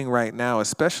happening right now,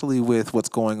 especially with what's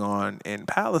going on in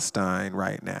Palestine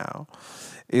right now,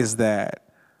 is that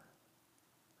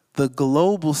the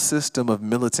global system of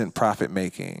militant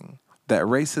profit-making that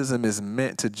racism is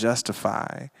meant to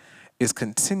justify is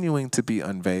continuing to be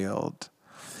unveiled.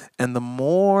 And the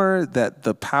more that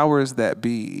the powers that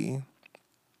be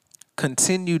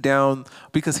continue down,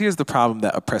 because here's the problem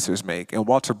that oppressors make, and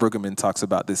Walter Brueggemann talks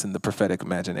about this in The Prophetic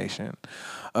Imagination.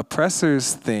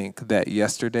 Oppressors think that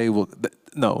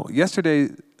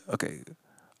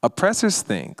oppressors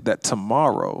think that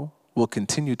tomorrow will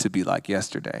continue to be like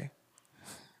yesterday.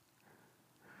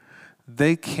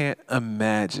 They can't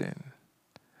imagine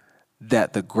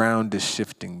that the ground is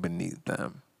shifting beneath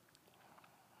them.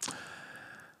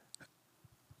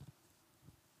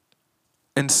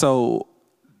 And so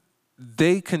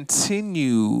they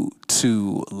continue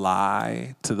to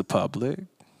lie to the public.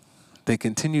 They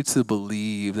continue to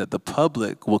believe that the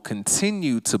public will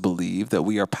continue to believe that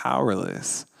we are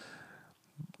powerless.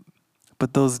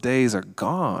 But those days are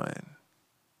gone.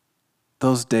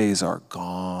 Those days are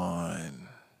gone.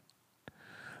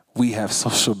 We have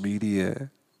social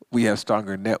media. We have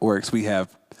stronger networks. We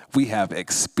have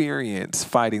experience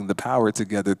fighting the power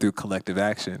together through collective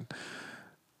action.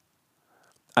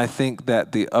 I think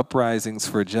that the uprisings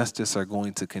for justice are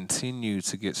going to continue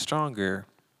to get stronger.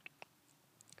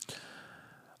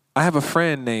 I have a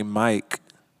friend named Mike.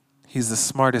 He's the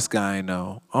smartest guy I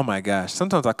know. Oh my gosh.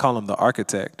 Sometimes I call him the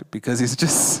architect because he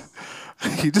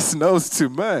just knows too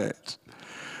much.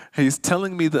 He's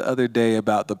telling me the other day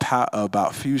about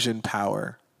about fusion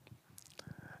power.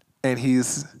 And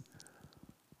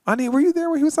Ani, were you there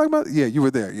when he was talking about? Yeah, you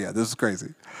were there. Yeah, this is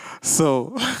crazy.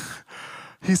 So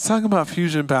he's talking about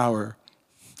fusion power.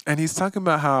 And he's talking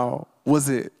about how,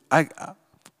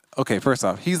 okay, first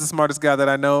off, he's the smartest guy that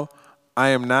I know. I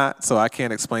am not, so I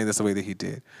can't explain this the way that he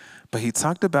did. But he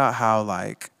talked about how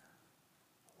a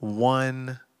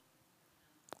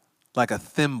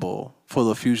thimble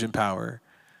full of fusion power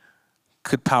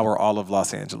could power all of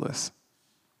Los Angeles.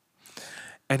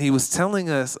 And he was telling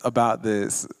us about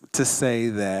this to say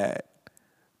that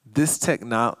this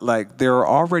there are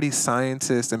already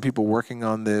scientists and people working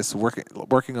on this,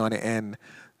 working on it, and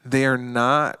they're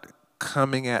not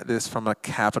coming at this from a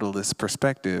capitalist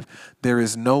perspective. There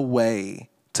is no way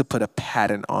to put a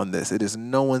patent on this. It is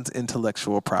no one's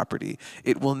intellectual property.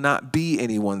 It will not be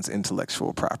anyone's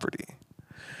intellectual property,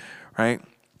 right?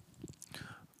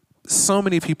 So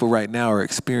many people right now are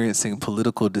experiencing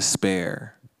political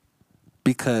despair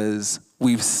because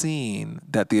we've seen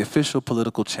that the official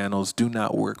political channels do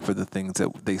not work for the things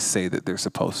that they say that they're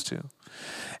supposed to.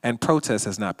 And protest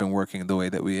has not been working the way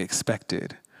that we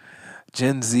expected.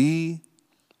 Gen Z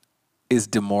is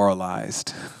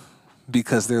demoralized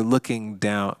because they're looking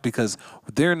down, because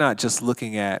they're not just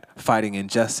looking at fighting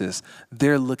injustice,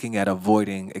 they're looking at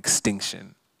avoiding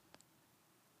extinction.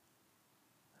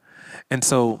 And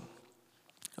so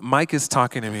Mike is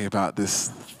talking to me about this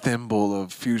thimble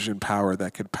of fusion power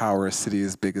that could power a city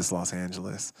as big as Los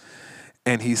Angeles.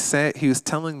 And he was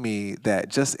telling me that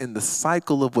just in the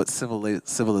cycle of what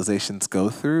civilizations go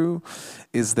through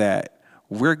is that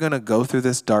we're going to go through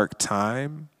this dark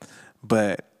time,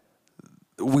 but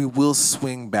we will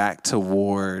swing back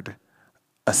toward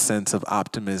a sense of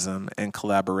optimism and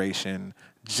collaboration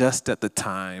just at the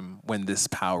time when this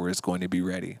power is going to be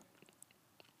ready.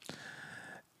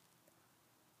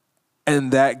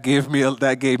 And that gave me a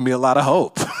lot of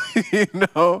hope.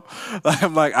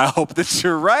 I'm like, I hope that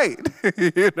you're right.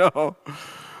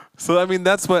 So I mean,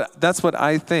 that's what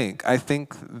I think. I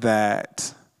think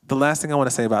that the last thing I want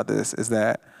to say about this is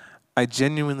that I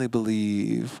genuinely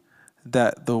believe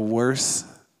that the worse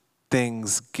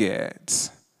things get,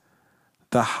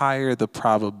 the higher the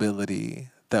probability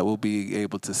that we'll be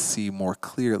able to see more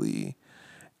clearly,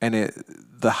 and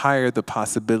the higher the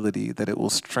possibility that it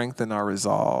will strengthen our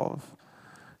resolve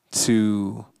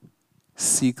to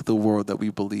seek the world that we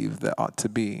believe that ought to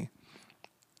be.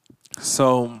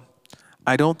 So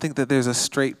I don't think that there's a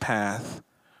straight path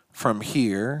from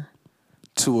here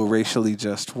to a racially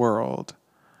just world,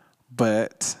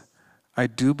 but I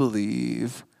do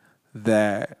believe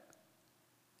that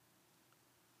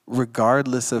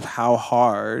regardless of how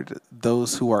hard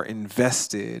those who are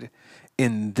invested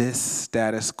in this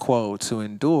status quo to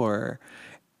endure,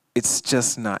 it's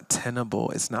just not tenable,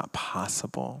 it's not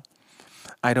possible.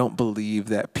 I don't believe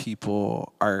that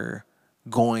people are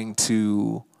going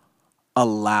to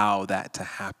allow that to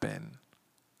happen.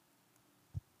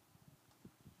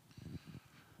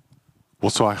 Well,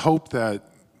 so I hope that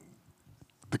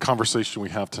the conversation we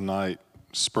have tonight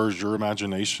spurs your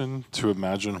imagination to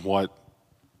imagine what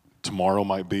tomorrow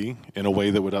might be in a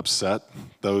way that would upset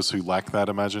those who lack that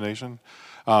imagination.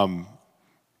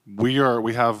 We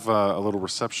have a little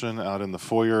reception out in the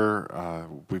foyer.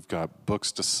 We've got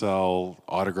books to sell,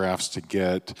 autographs to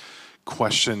get,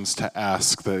 questions to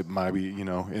ask that might be,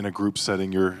 in a group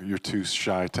setting you're too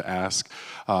shy to ask.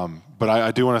 But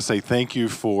I do want to say thank you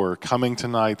for coming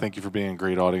tonight. Thank you for being a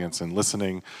great audience and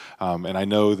listening. And I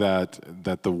know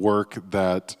that the work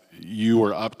that you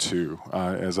are up to,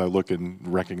 as I look and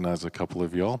recognize a couple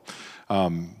of y'all,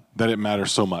 that it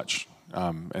matters so much.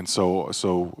 And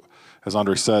so as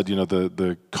Andre said,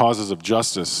 the causes of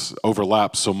justice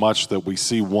overlap so much that we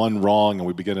see one wrong and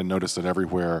we begin to notice it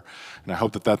everywhere. And I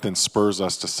hope that then spurs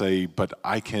us to say, but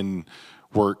I can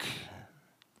work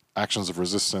actions of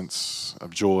resistance,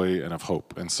 of joy, and of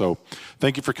hope. And so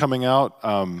thank you for coming out.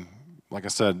 Like I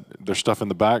said, there's stuff in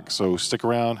the back, so stick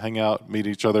around, hang out, meet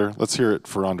each other. Let's hear it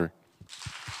for Andre.